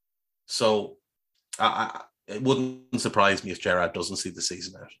either. So It wouldn't surprise me if Gerrard doesn't see the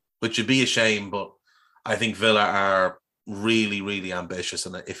season out, which would be a shame, but I think Villa are really, really ambitious,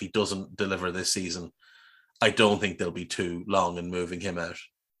 and if he doesn't deliver this season, I don't think they'll be too long in moving him out.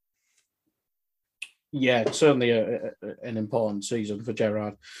 Yeah, it's certainly an important season for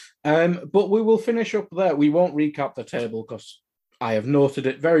Gerrard. But we will finish up there. We won't recap the table because I have noted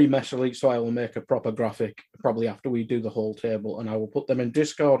it very messily, so I will make a proper graphic probably after we do the whole table, and I will put them in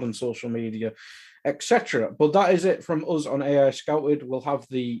Discord and social media, etc. But that is it from us on AI Scouted. We'll have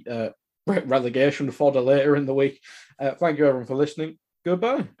the relegation fodder later in the week. Thank you, everyone, for listening.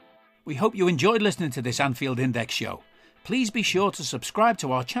 Goodbye. We hope you enjoyed listening to this Anfield Index show. Please be sure to subscribe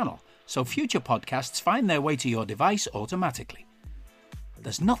to our channel so future podcasts find their way to your device automatically.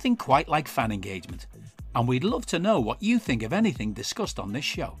 There's nothing quite like fan engagement, and we'd love to know what you think of anything discussed on this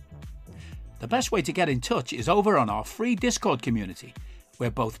show. The best way to get in touch is over on our free Discord community, where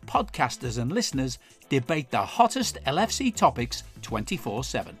both podcasters and listeners debate the hottest LFC topics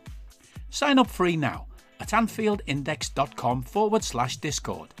 24/7. Sign up free now at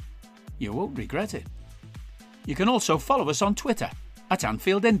AnfieldIndex.com/Discord. You won't regret it. You can also follow us on Twitter at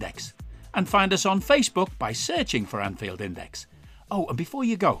Anfield Index and find us on Facebook by searching for Anfield Index. Oh, and before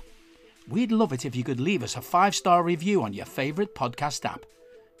you go, we'd love it if you could leave us a 5-star review on your favourite podcast app.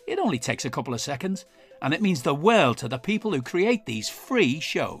 It only takes a couple of seconds, and it means the world to the people who create these free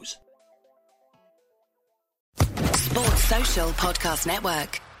shows. Sports Social Podcast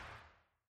Network.